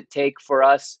 what does it take for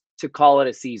us to call it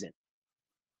a season?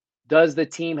 Does the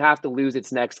team have to lose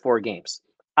its next 4 games?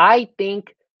 I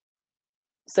think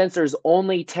since there's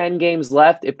only 10 games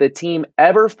left, if the team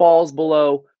ever falls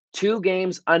below 2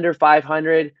 games under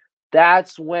 500,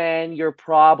 that's when you're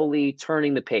probably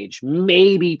turning the page.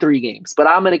 Maybe 3 games, but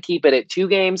I'm going to keep it at 2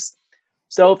 games.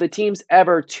 So if the team's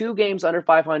ever 2 games under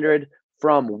 500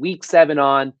 from week 7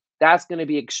 on, that's going to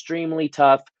be extremely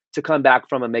tough to come back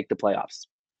from and make the playoffs.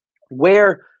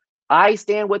 Where I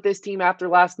stand with this team after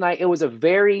last night, it was a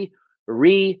very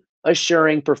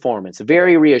reassuring performance.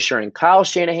 Very reassuring. Kyle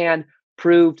Shanahan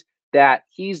proved that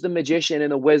he's the magician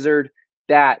and the wizard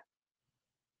that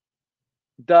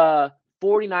the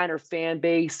 49er fan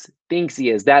base thinks he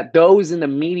is, that those in the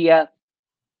media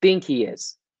think he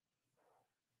is.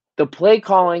 The play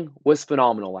calling was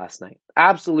phenomenal last night.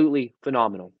 Absolutely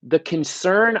phenomenal. The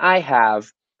concern I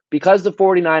have, because the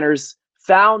 49ers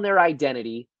found their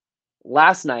identity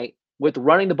last night with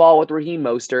running the ball with Raheem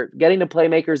Mostert, getting the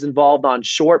playmakers involved on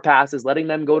short passes, letting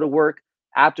them go to work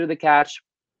after the catch.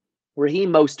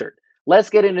 Raheem Mostert.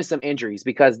 Let's get into some injuries,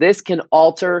 because this can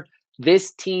alter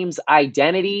this team's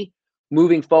identity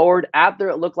moving forward after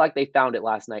it looked like they found it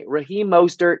last night. Raheem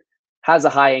Mostert has a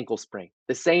high ankle sprain,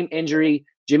 the same injury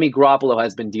Jimmy Garoppolo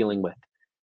has been dealing with.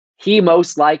 He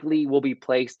most likely will be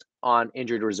placed on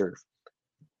injured reserve.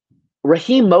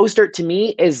 Raheem Mostert, to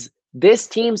me, is this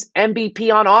team's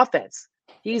MVP on offense.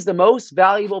 He's the most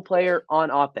valuable player on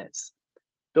offense.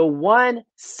 The one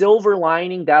silver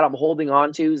lining that I'm holding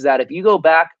on to is that if you go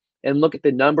back and look at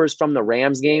the numbers from the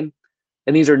Rams game,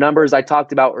 and these are numbers I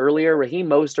talked about earlier, Raheem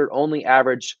Mostert only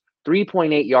averaged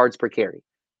 3.8 yards per carry.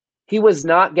 He was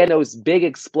not getting those big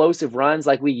explosive runs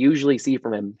like we usually see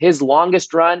from him. His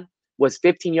longest run was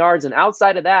 15 yards, and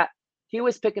outside of that, he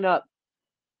was picking up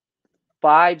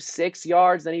 5-6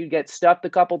 yards, then he'd get stuffed a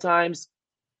couple times.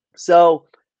 So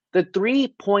the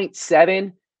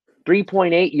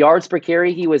 3.8 yards per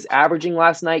carry he was averaging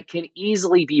last night can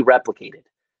easily be replicated.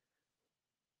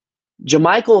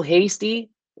 JaMycal Hasty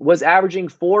was averaging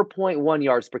 4.1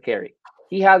 yards per carry.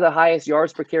 He had the highest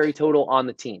yards per carry total on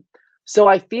the team. So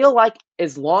I feel like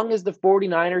as long as the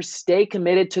 49ers stay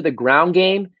committed to the ground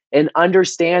game and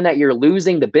understand that you're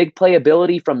losing the big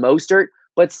playability from Mostert,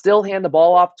 but still hand the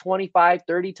ball off 25,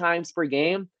 30 times per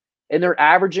game, and they're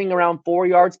averaging around 4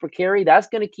 yards per carry, that's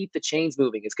going to keep the chains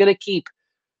moving. It's going to keep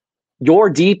your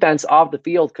defense off the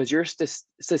field because you're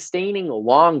sustaining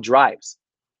long drives.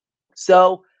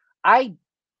 So I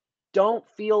don't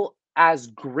feel as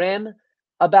grim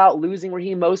about losing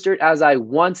Raheem Mostert as I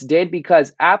once did,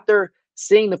 because after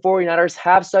seeing the 49ers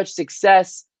have such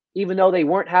success, even though they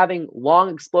weren't having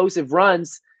long explosive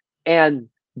runs, and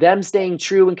them staying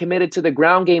true and committed to the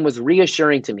ground game was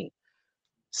reassuring to me.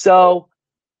 So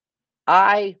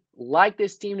I like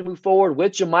this team to move forward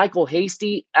with JaMychal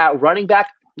Hasty at running back.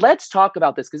 Let's talk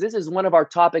about this because this is one of our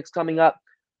topics coming up.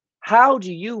 How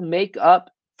do you make up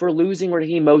for losing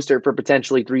Raheem Mostert for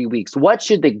potentially 3 weeks? What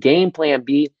should the game plan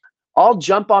be? I'll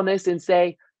jump on this and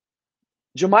say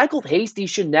JaMychal Hasty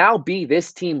should now be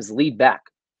this team's lead back.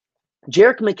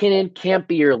 Jerick McKinnon can't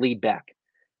be your lead back.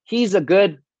 He's a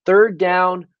good third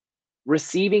down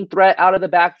receiving threat out of the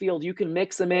backfield. You can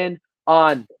mix him in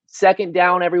on second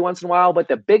down every once in a while. But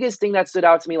the biggest thing that stood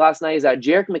out to me last night is that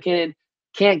Jerick McKinnon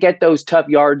can't get those tough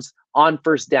yards on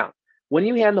first down. When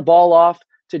you hand the ball off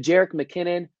to Jerick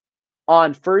McKinnon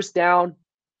on first down,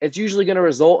 it's usually going to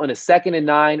result in a 2nd and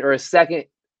 9 or a 2nd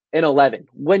and 11.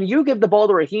 When you give the ball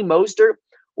to Raheem Mostert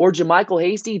or JaMychal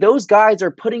Hasty, those guys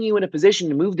are putting you in a position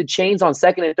to move the chains on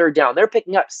 2nd and 3rd down. They're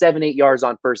picking up 7-8 yards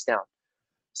on first down.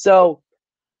 So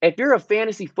if you're a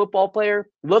fantasy football player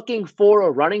looking for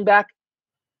a running back,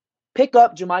 pick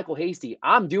up JaMychal Hasty.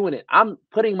 I'm doing it. I'm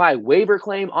putting my waiver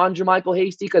claim on JaMychal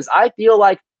Hasty because I feel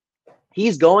like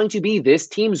he's going to be this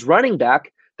team's running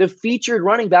back, the featured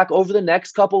running back over the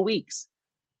next couple weeks.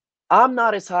 I'm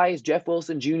not as high as Jeff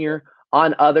Wilson Jr.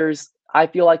 on others. I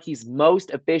feel like he's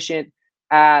most efficient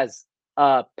as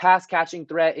a pass catching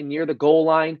threat and near the goal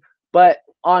line. But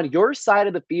on your side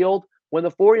of the field, when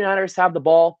the 49ers have the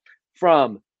ball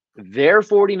from their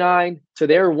 49 to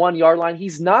their 1 yard line,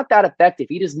 he's not that effective.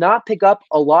 He does not pick up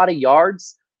a lot of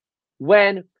yards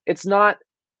when it's not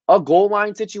a goal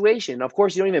line situation. Of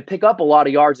course, you don't even pick up a lot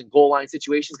of yards in goal line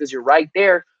situations because you're right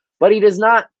there, but he does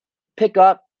not pick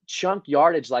up chunk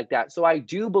yardage like that. So I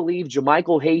do believe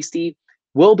JaMychal Hasty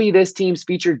will be this team's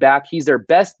featured back. He's their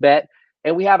best bet.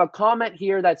 And we have a comment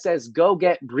here that says, go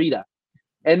get Breida.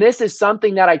 And this is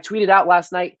something that I tweeted out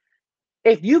last night.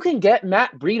 If you can get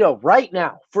Matt Breida right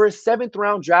now for a 7th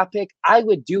round draft pick, I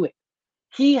would do it.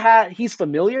 He's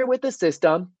familiar with the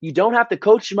system. You don't have to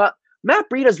coach him up. Matt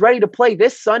Breida's ready to play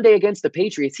this Sunday against the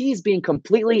Patriots. He's being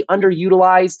completely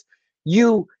underutilized.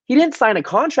 He didn't sign a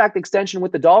contract extension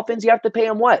with the Dolphins. You have to pay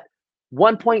him what?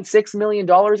 $1.6 million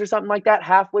or something like that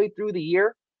halfway through the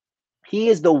year. He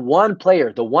is the one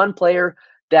player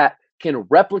that can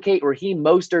replicate Raheem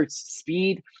Mostert's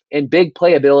speed and big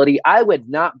playability. I would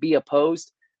not be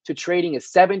opposed to trading a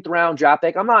 7th round draft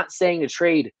pick. I'm not saying to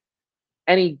trade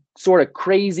any sort of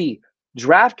crazy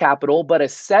draft capital, but a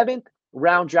 7th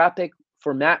round draft pick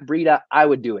for Matt Breida, I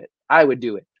would do it.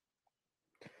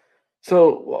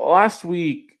 So last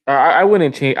week, I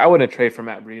wouldn't trade for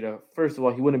Matt Breida. First of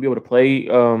all, he wouldn't be able to play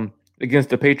against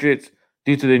the Patriots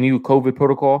due to the new COVID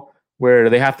protocol, where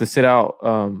they have to sit out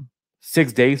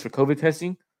 6 days for COVID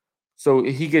testing. So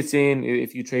he gets in,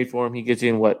 if you trade for him, he gets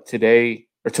in today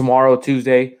or tomorrow,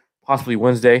 Tuesday, possibly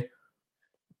Wednesday.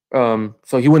 So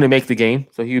he wouldn't make the game.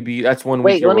 So he would be, that's 1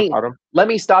 week. Wait, let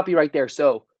me stop you right there.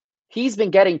 So he's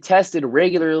been getting tested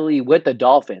regularly with the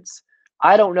Dolphins.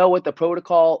 I don't know what the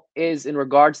protocol is in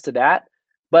regards to that,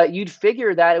 but you'd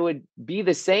figure that it would be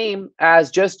the same as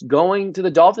just going to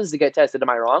the Dolphins to get tested. Am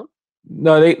I wrong?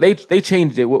 No, they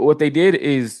changed it. What they did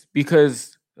is,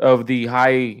 because of the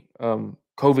high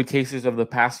COVID cases of the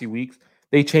past few weeks,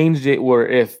 they changed it where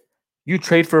if you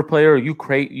trade for a player or you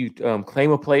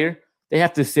claim a player, they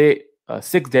have to sit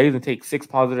 6 days and take 6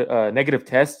 negative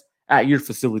tests at your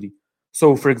facility.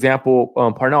 So, for example,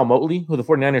 Parnell Motley, who the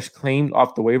 49ers claimed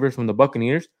off the waivers from the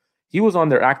Buccaneers, he was on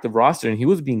their active roster and he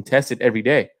was being tested every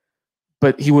day.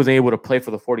 But he wasn't able to play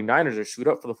for the 49ers or shoot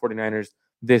up for the 49ers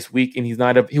this week, and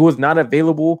he was not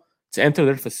available to enter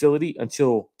their facility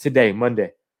until today,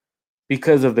 Monday,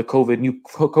 because of the new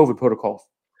COVID protocols.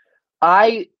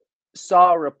 I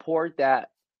saw a report that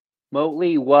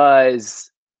Motley was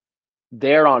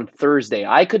there on Thursday.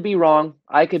 I could be wrong,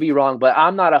 but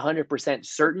I'm not 100%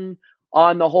 certain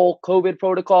on the whole COVID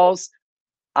protocols.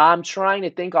 I'm trying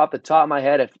to think off the top of my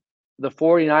head if the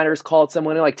 49ers called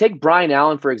someone in. Like, take Brian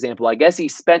Allen, for example. I guess he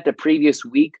spent the previous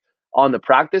week on the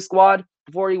practice squad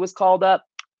before he was called up.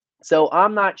 So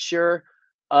I'm not sure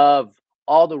of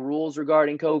all the rules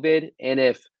regarding COVID and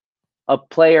if a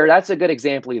player. That's a good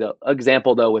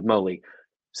example though with Mobley.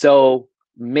 So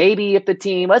maybe if the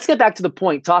team, let's get back to the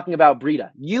point talking about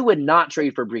Breida. You would not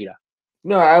trade for Breida.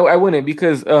 No, I wouldn't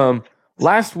because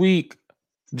last week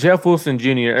Jeff Wilson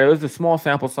Jr. It was a small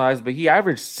sample size, but he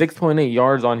averaged 6.8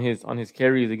 yards on his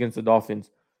carries against the Dolphins.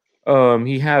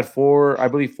 He had four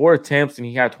attempts and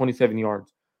he had 27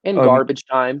 yards In garbage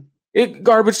time.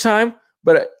 Garbage time,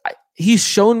 but he's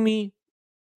shown me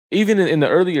even in the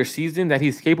earlier season that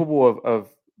he's capable of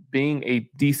being a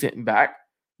decent back,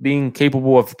 being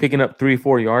capable of picking up 3 or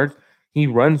 4 yards. He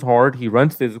runs hard, he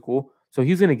runs physical, so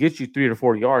he's going to get you 3 or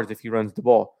 4 yards if he runs the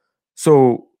ball.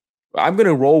 So I'm going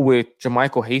to roll with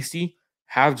Jermichael Hasty,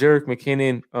 have Jerick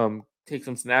McKinnon take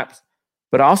some snaps,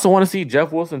 but I also want to see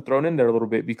Jeff Wilson thrown in there a little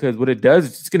bit because what it does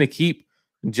is it's going to keep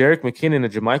Jerick McKinnon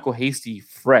and Jermichael Hasty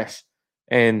fresh.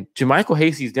 And Jermichael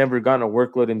Hasty's never gotten a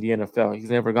workload in the NFL. He's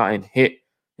never gotten hit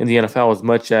in the NFL as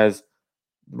much as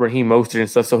Raheem Mostert and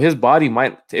stuff. So his body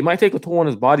might take a toll on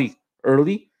his body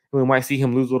early, and we might see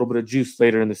him lose a little bit of juice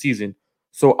later in the season.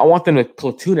 So I want them to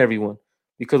platoon everyone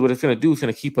because what it's going to do is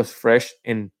going to keep us fresh,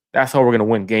 and that's how we're going to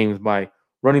win games, by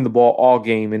running the ball all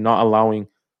game and not allowing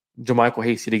Jermichael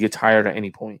Hasty to get tired at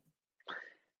any point.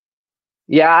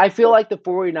 Yeah, I feel like the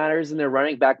 49ers and their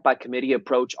running back by committee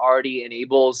approach already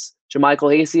enables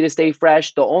Jermichael Hasty to stay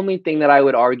fresh. The only thing that I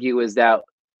would argue is that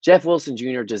Jeff Wilson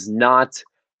Jr. does not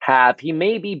have – he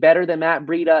may be better than Matt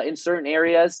Breida in certain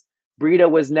areas.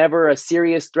 Breida was never a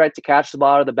serious threat to catch the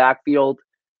ball out of the backfield.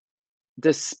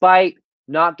 Despite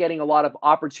not getting a lot of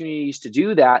opportunities to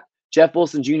do that, Jeff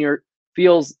Wilson Jr.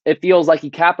 feels like he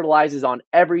capitalizes on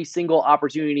every single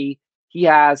opportunity he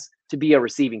has to be a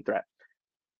receiving threat.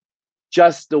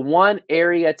 Just the one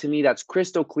area to me that's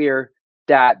crystal clear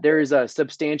that there is a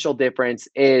substantial difference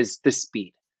is the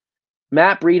speed.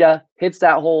 Matt Breida hits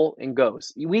that hole and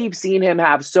goes. We've seen him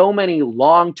have so many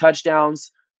long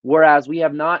touchdowns, whereas we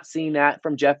have not seen that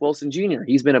from Jeff Wilson Jr.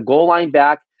 He's been a goal line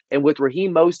back, and with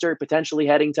Raheem Mostert potentially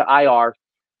heading to IR,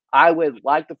 I would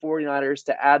like the 49ers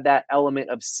to add that element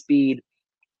of speed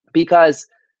because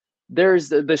there's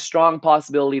the strong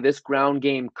possibility this ground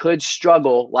game could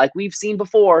struggle like we've seen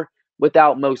before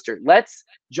without Mostert. Let's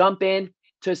jump in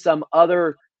to some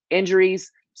other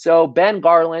injuries. So Ben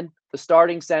Garland, the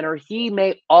starting center, he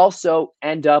may also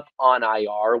end up on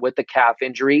IR with the calf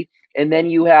injury. And then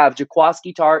you have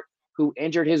Jaquiski Tartt, who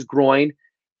injured his groin,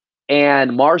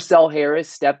 and Marcel Harris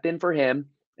stepped in for him.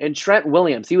 And Trent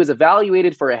Williams, he was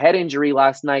evaluated for a head injury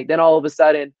last night, then all of a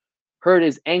sudden hurt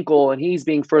his ankle, and he's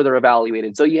being further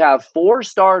evaluated. So you have 4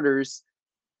 starters,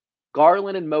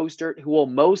 Garland and Mostert, who will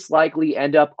most likely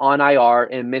end up on IR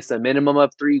and miss a minimum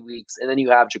of 3 weeks. And then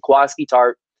you have Jaquiski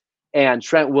Tartt and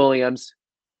Trent Williams,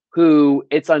 who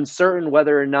it's uncertain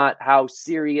whether or not how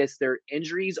serious their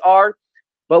injuries are.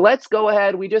 But let's go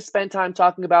ahead. We just spent time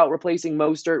talking about replacing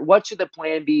Mostert. What should the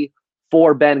plan be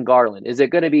for Ben Garland? Is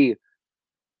it going to be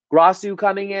Grossu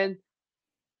coming in?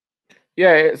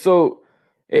 Yeah, so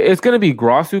it's going to be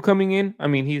Grossu coming in. I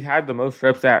mean, he's had the most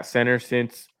reps at center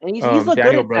since And he's looked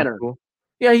Daniel good at center. Brunskill.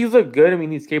 Yeah, he's looked good. I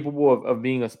mean, he's capable of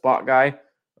being a spot guy.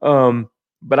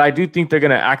 But I do think they're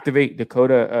going to activate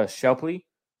Dakota Shepley.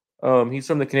 He's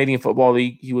from the Canadian Football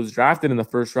League. He was drafted in the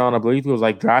first round. I believe he was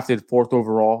drafted 4th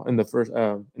overall in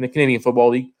the Canadian Football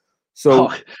League.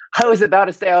 So I was about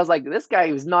to say, I was like, this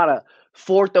guy was not a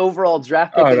 4th overall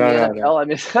draft pick in the NFL. No. I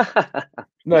mean,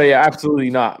 no, yeah, absolutely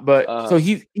not. But so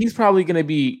he's probably going to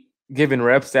be given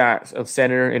reps of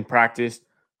center in practice.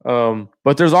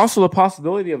 But there's also the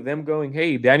possibility of them going,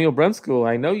 hey, Daniel Brunskill,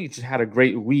 I know you just had a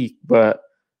great week, but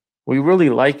we really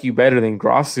like you better than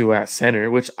Grossu at center,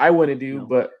 which I wouldn't do,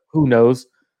 but who knows?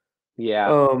 Yeah.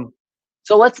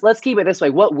 So let's keep it this way.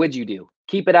 What would you do?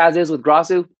 Keep it as is with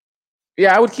Grossu?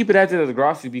 Yeah, I would keep it as is with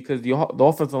Grossu because the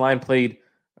offensive line played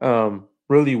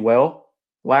really well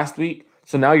last week.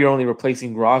 So now you're only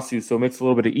replacing Grossu, so it makes it a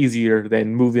little bit easier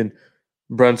than moving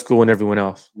Brunskill and everyone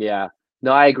else. Yeah.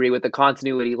 No, I agree with the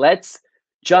continuity. Let's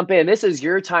jump in. This is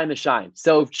your time to shine.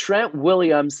 So if Trent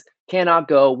Williams cannot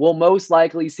go, we'll most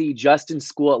likely see Justin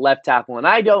School at left tackle. And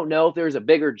I don't know if there's a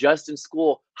bigger Justin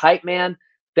School hype man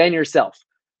than yourself.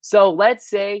 So let's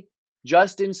say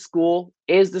Justin School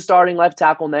is the starting left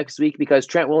tackle next week because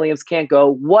Trent Williams can't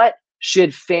go. What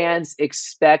should fans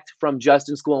expect from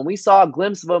Justin School? And we saw a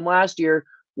glimpse of him last year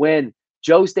when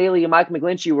Joe Staley and Mike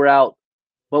McGlinchey were out.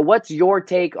 But what's your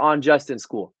take on Justin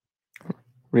School?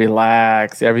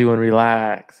 Relax, everyone,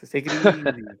 relax. Let's take it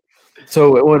easy.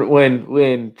 So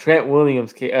when Trent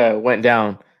Williams went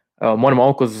down, one of my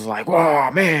uncles was like,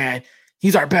 "Whoa, man,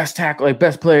 he's our best tackle,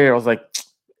 best player." I was like,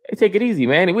 "Hey, take it easy,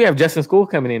 man. We have Justin School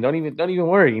coming in. Don't even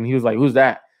worry." And he was like, "Who's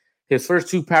that?" his first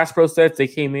 2 pass pro sets, they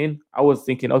came in. I was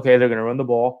thinking, okay, they're going to run the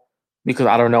ball because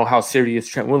I don't know how serious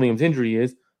Trent Williams' injury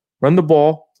is. Run the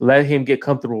ball, let him get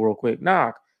comfortable real quick.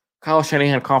 Nah, Kyle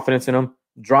Shanahan had confidence in him.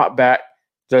 Drop back,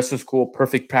 Justin School,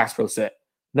 perfect pass pro set.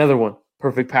 Another one,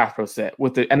 perfect pass pro set.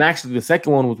 And actually, the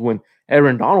second one was when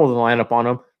Aaron Donald was lined up on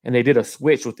him, and they did a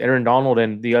switch with Aaron Donald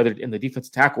and the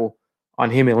defensive tackle on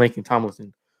him and Lincoln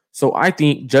Tomlinson. So I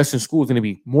think Justin School is going to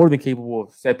be more than capable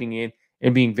of stepping in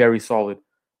and being very solid.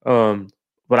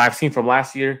 What I've seen from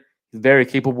last year, he's very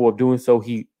capable of doing so.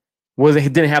 He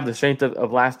didn't have the strength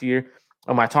of last year.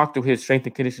 I talked to his strength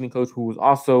and conditioning coach, who was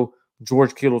also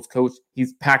George Kittle's coach.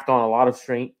 He's packed on a lot of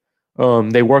strength.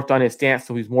 They worked on his stance,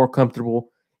 so he's more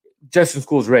comfortable. Justin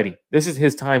School's ready. This is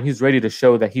his time. He's ready to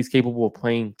show that he's capable of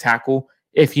playing tackle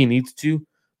if he needs to.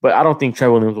 But I don't think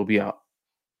Trent Williams will be out.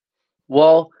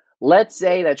 Well, let's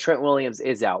say that Trent Williams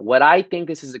is out. What I think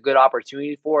this is a good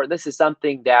opportunity for, this is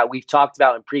something that we've talked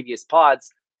about in previous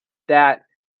pods, that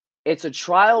it's a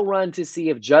trial run to see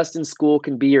if Justin School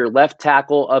can be your left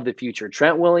tackle of the future.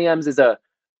 Trent Williams is a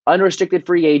unrestricted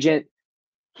free agent.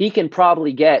 He can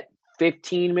probably get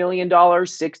 $15 million,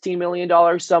 $16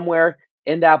 million, somewhere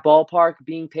in that ballpark,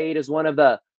 being paid as one of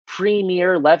the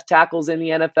premier left tackles in the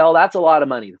NFL. That's a lot of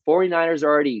money. The 49ers are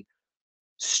already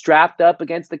strapped up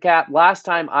against the cap. Last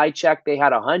time I checked, they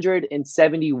had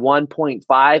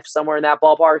 171.5, somewhere in that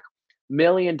ballpark,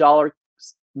 million dollars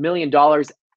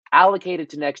allocated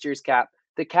to next year's cap.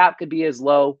 The cap could be as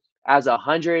low as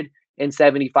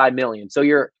 175 million. So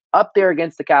you're up there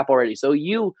against the cap already. So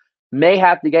you may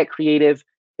have to get creative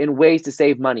in ways to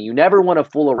save money. You never want to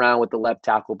fool around with the left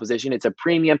tackle position. It's a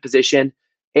premium position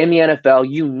in the NFL.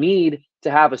 You need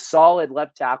to have a solid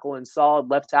left tackle and solid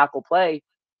left tackle play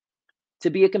to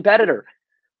be a competitor.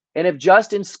 And if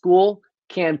Justin School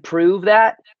can prove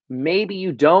that, maybe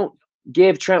you don't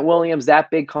give Trent Williams that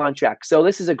big contract. So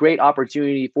this is a great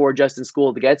opportunity for Justin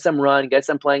School to get some run, get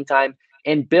some playing time,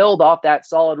 and build off that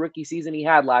solid rookie season he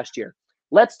had last year.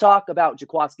 Let's talk about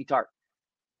Jaquiski Tartt.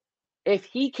 If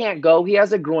he can't go, he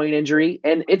has a groin injury,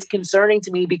 and it's concerning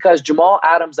to me because Jamal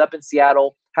Adams up in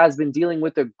Seattle has been dealing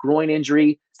with a groin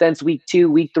injury since week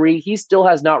 2, week 3. He still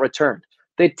has not returned.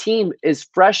 The team is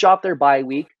fresh off their bye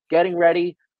week, getting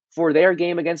ready for their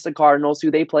game against the Cardinals, who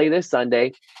they play this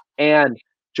Sunday, and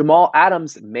Jamal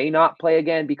Adams may not play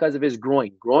again because of his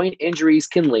groin. Groin injuries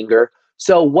can linger.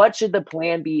 So what should the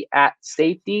plan be at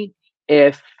safety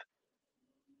if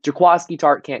Jaquiski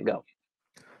Tartt can't go?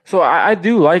 So I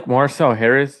do like Marcel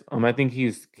Harris. I think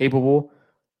he's capable.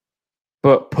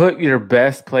 But put your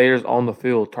best players on the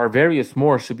field. Tarvarius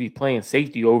Moore should be playing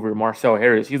safety over Marcel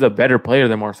Harris. He's a better player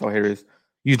than Marcel Harris.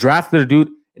 You drafted a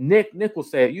dude. Nick will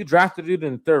say it. You drafted a dude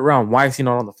in the 3rd round. Why is he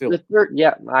not on the field?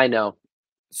 Yeah, I know.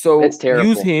 So it's terrible.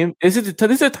 Use him. This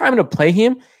is a time to play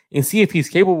him and see if he's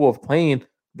capable of playing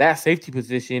that safety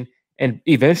position and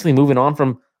eventually moving on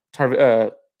from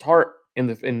Tartt in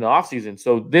the offseason.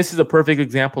 So this is a perfect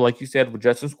example, like you said, with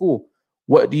Justin School.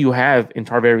 What do you have in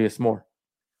Tarvarius Moore?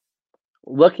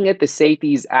 Looking at the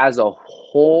safeties as a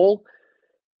whole,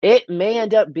 it may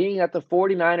end up being that the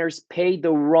 49ers paid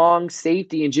the wrong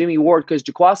safety in Jimmy Ward because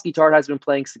Jaquiski Tartt has been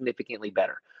playing significantly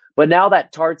better. But now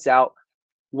that Tartt's out,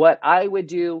 what I would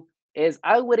do is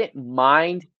I wouldn't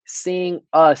mind seeing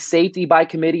a safety by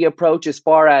committee approach as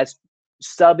far as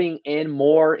subbing in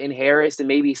Moore and Harris and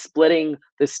maybe splitting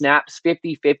the snaps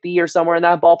 50-50 or somewhere in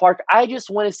that ballpark. I just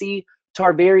want to see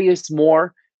Tarvarius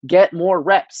Moore get more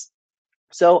reps.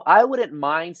 So I wouldn't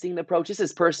mind seeing the approach. This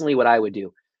is personally what I would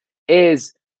do,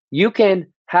 is you can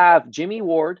have Jimmy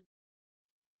Ward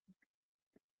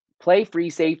play free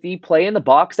safety, play in the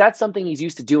box. That's something he's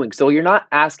used to doing. So you're not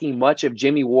asking much of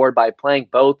Jimmy Ward by playing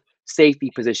both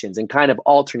safety positions and kind of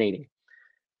alternating.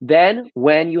 Then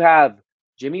when you have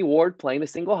Jimmy Ward playing the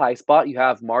single high spot, you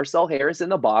have Marcel Harris in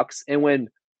the box. And when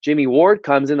Jimmy Ward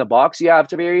comes in the box, you have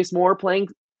Tarvarius Moore playing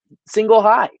single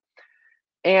high.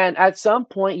 And at some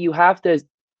point, you have to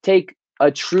take a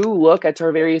true look at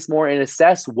Tarvarius Moore and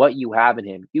assess what you have in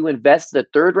him. You invested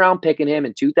a 3rd round pick in him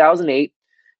in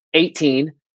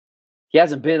 2018. He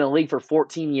hasn't been in the league for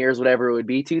 14 years, whatever it would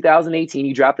be. 2018,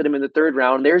 you drafted him in the 3rd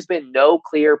round. There's been no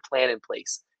clear plan in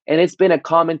place. And it's been a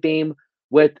common theme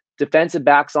with defensive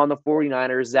backs on the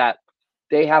 49ers that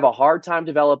they have a hard time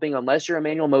developing unless you're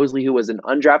Emmanuel Mosley, who was an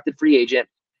undrafted free agent.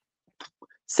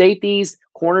 Safeties,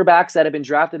 cornerbacks that have been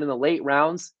drafted in the late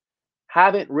rounds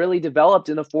haven't really developed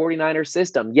in the 49ers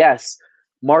system. Yes,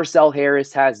 Marcel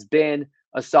Harris has been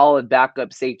a solid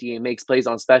backup safety and makes plays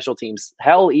on special teams.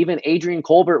 Hell, even Adrian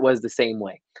Colbert was the same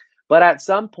way. But at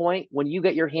some point, when you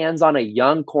get your hands on a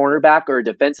young cornerback or a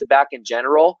defensive back in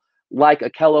general, like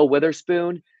Akello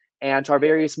Witherspoon, and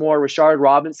Tarvarius Moore, Rashard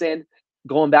Robinson,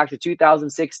 going back to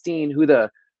 2016, who the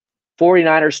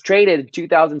 49ers traded in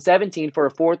 2017 for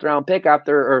a fifth round pick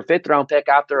after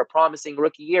a promising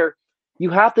rookie year.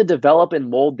 You have to develop and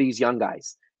mold these young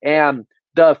guys. And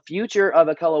the future of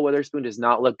Ahkello Witherspoon does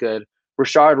not look good.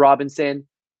 Rashard Robinson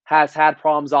has had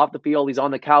problems off the field. He's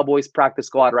on the Cowboys practice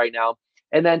squad right now.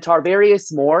 And then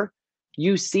Tarvarius Moore,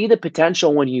 you see the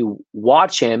potential when you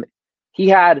watch him. He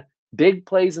had big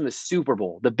plays in the Super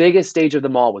Bowl. The biggest stage of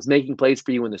them all was making plays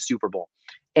for you in the Super Bowl.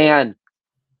 And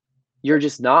you're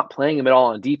just not playing him at all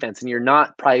on defense, and you're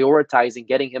not prioritizing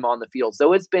getting him on the field.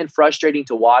 So it's been frustrating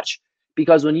to watch,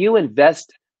 because when you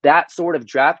invest that sort of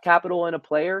draft capital in a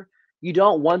player, you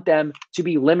don't want them to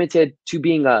be limited to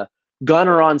being a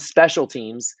gunner on special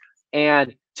teams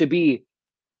and to be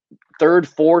third,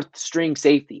 fourth string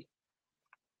safety.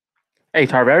 Hey,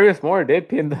 Tarvarius Moore did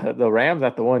pin the Rams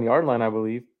at the 1 yard line, I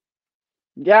believe.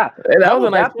 Yeah, that was a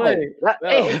nice play.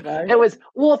 It was,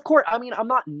 well, of course. I mean, I'm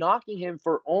not knocking him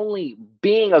for only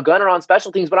being a gunner on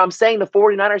special teams, but I'm saying the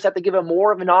 49ers have to give him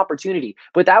more of an opportunity.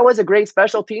 But that was a great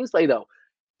special teams play, though.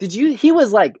 He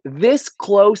was like this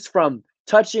close from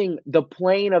touching the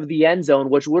plane of the end zone,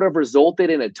 which would have resulted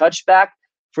in a touchback.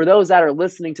 For those that are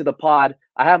listening to the pod,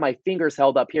 I have my fingers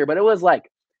held up here, but it was like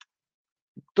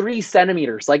 3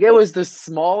 centimeters. Like, it was the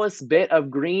smallest bit of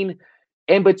green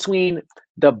in between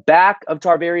the back of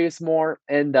Tarvarius Moore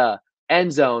and the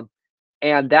end zone.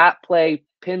 And that play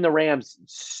pinned the Rams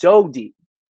so deep.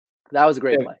 That was a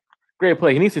great play. Great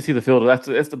play. He needs to see the field.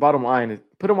 That's the bottom line.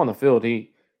 Put him on the field.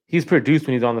 He's produced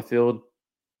when he's on the field.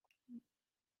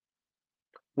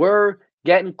 We're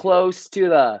getting close to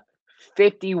the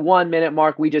 51-minute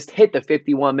mark. We just hit the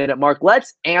 51-minute mark.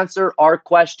 Let's answer our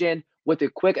question with a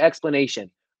quick explanation.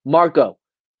 Marco,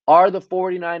 are the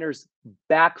 49ers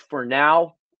back for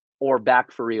now or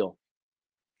back for real?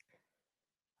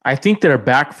 I think they're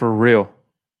back for real.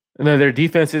 No, their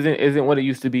defense isn't what it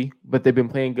used to be, but they've been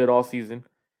playing good all season.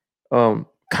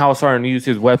 Kyle's starting to use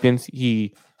his weapons.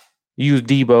 He used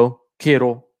Debo,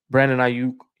 Kittle, Brandon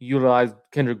Ayuk, utilized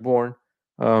Kendrick Bourne,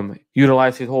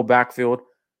 utilized his whole backfield.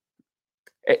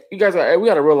 You guys, we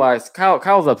got to realize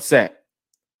Kyle's upset.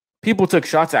 People took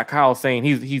shots at Kyle saying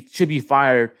he should be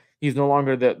fired. He's no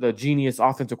longer the genius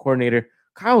offensive coordinator.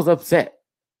 Kyle's upset.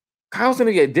 Kyle's going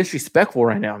to get disrespectful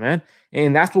right now, man.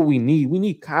 And that's what we need. We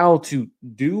need Kyle to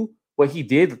do what he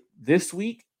did this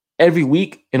week, every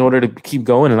week, in order to keep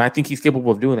going. And I think he's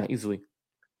capable of doing that easily.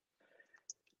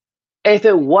 If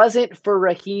it wasn't for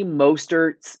Raheem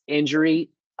Mostert's injury,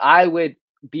 I would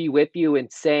be with you in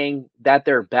saying that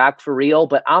they're back for real,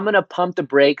 but I'm going to pump the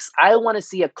brakes. I want to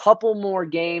see a couple more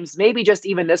games, maybe just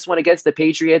even this one against the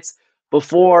Patriots,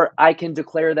 before I can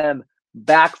declare them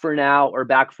back for now or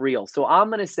back for real. So I'm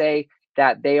going to say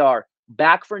that they are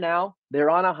back for now. They're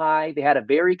on a high. They had a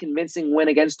very convincing win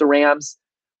against the Rams,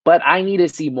 but I need to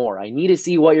see more. I need to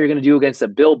see what you're going to do against a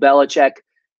Bill Belichick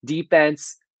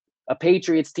defense, a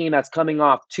Patriots team that's coming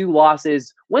off 2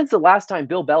 losses. When's the last time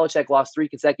Bill Belichick lost 3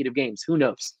 consecutive games? Who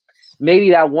knows?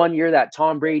 Maybe that one year that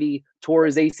Tom Brady tore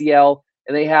his ACL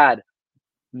and they had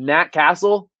Matt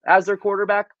Castle as their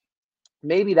quarterback.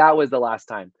 Maybe that was the last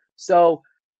time. So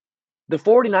the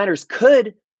 49ers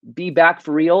could be back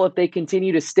for real if they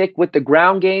continue to stick with the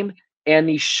ground game and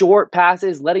these short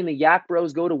passes, letting the Yak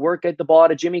Bros go to work at the ball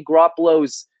to Jimmy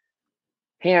Garoppolo's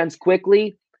hands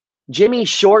quickly. Jimmy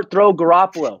short throw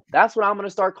Garoppolo. That's what I'm going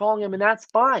to start calling him, and that's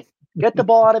fine. Get the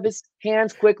ball out of his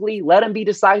hands quickly. Let him be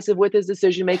decisive with his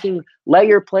decision-making. Let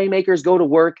your playmakers go to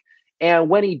work. And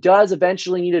when he does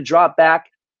eventually need to drop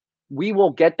back, we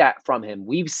will get that from him.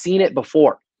 We've seen it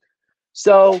before.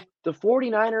 So the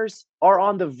 49ers are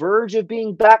on the verge of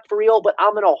being back for real, but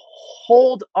I'm going to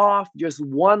hold off just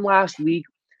one last week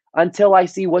until I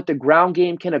see what the ground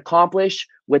game can accomplish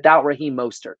without Raheem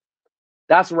Mostert.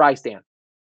 That's where I stand.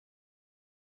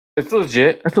 It's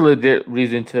legit. That's a legit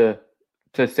reason to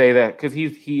say that, because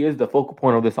he is the focal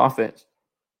point of this offense.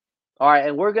 All right,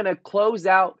 and we're going to close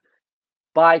out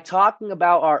by talking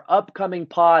about our upcoming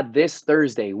pod this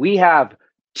Thursday. We have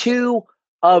 2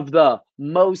 of the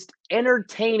most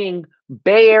entertaining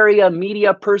Bay Area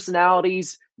media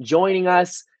personalities joining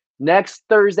us next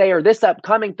Thursday, or this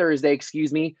upcoming Thursday,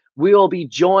 We will be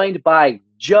joined by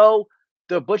Joe,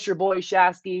 the Butcher Boy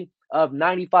Shasky of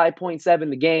 95.7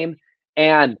 The Game,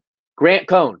 and Grant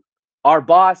Cohn, our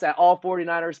boss at All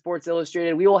 49ers Sports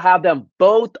Illustrated. We will have them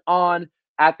both on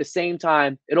at the same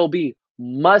time. It'll be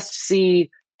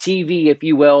must-see TV, if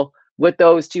you will, with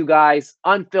those 2 guys,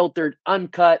 unfiltered,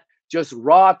 uncut, just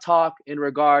raw talk in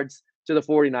regards to the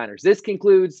 49ers. This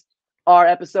concludes our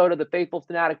episode of the Faithful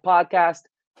Fanatic Podcast.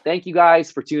 Thank you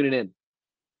guys for tuning in.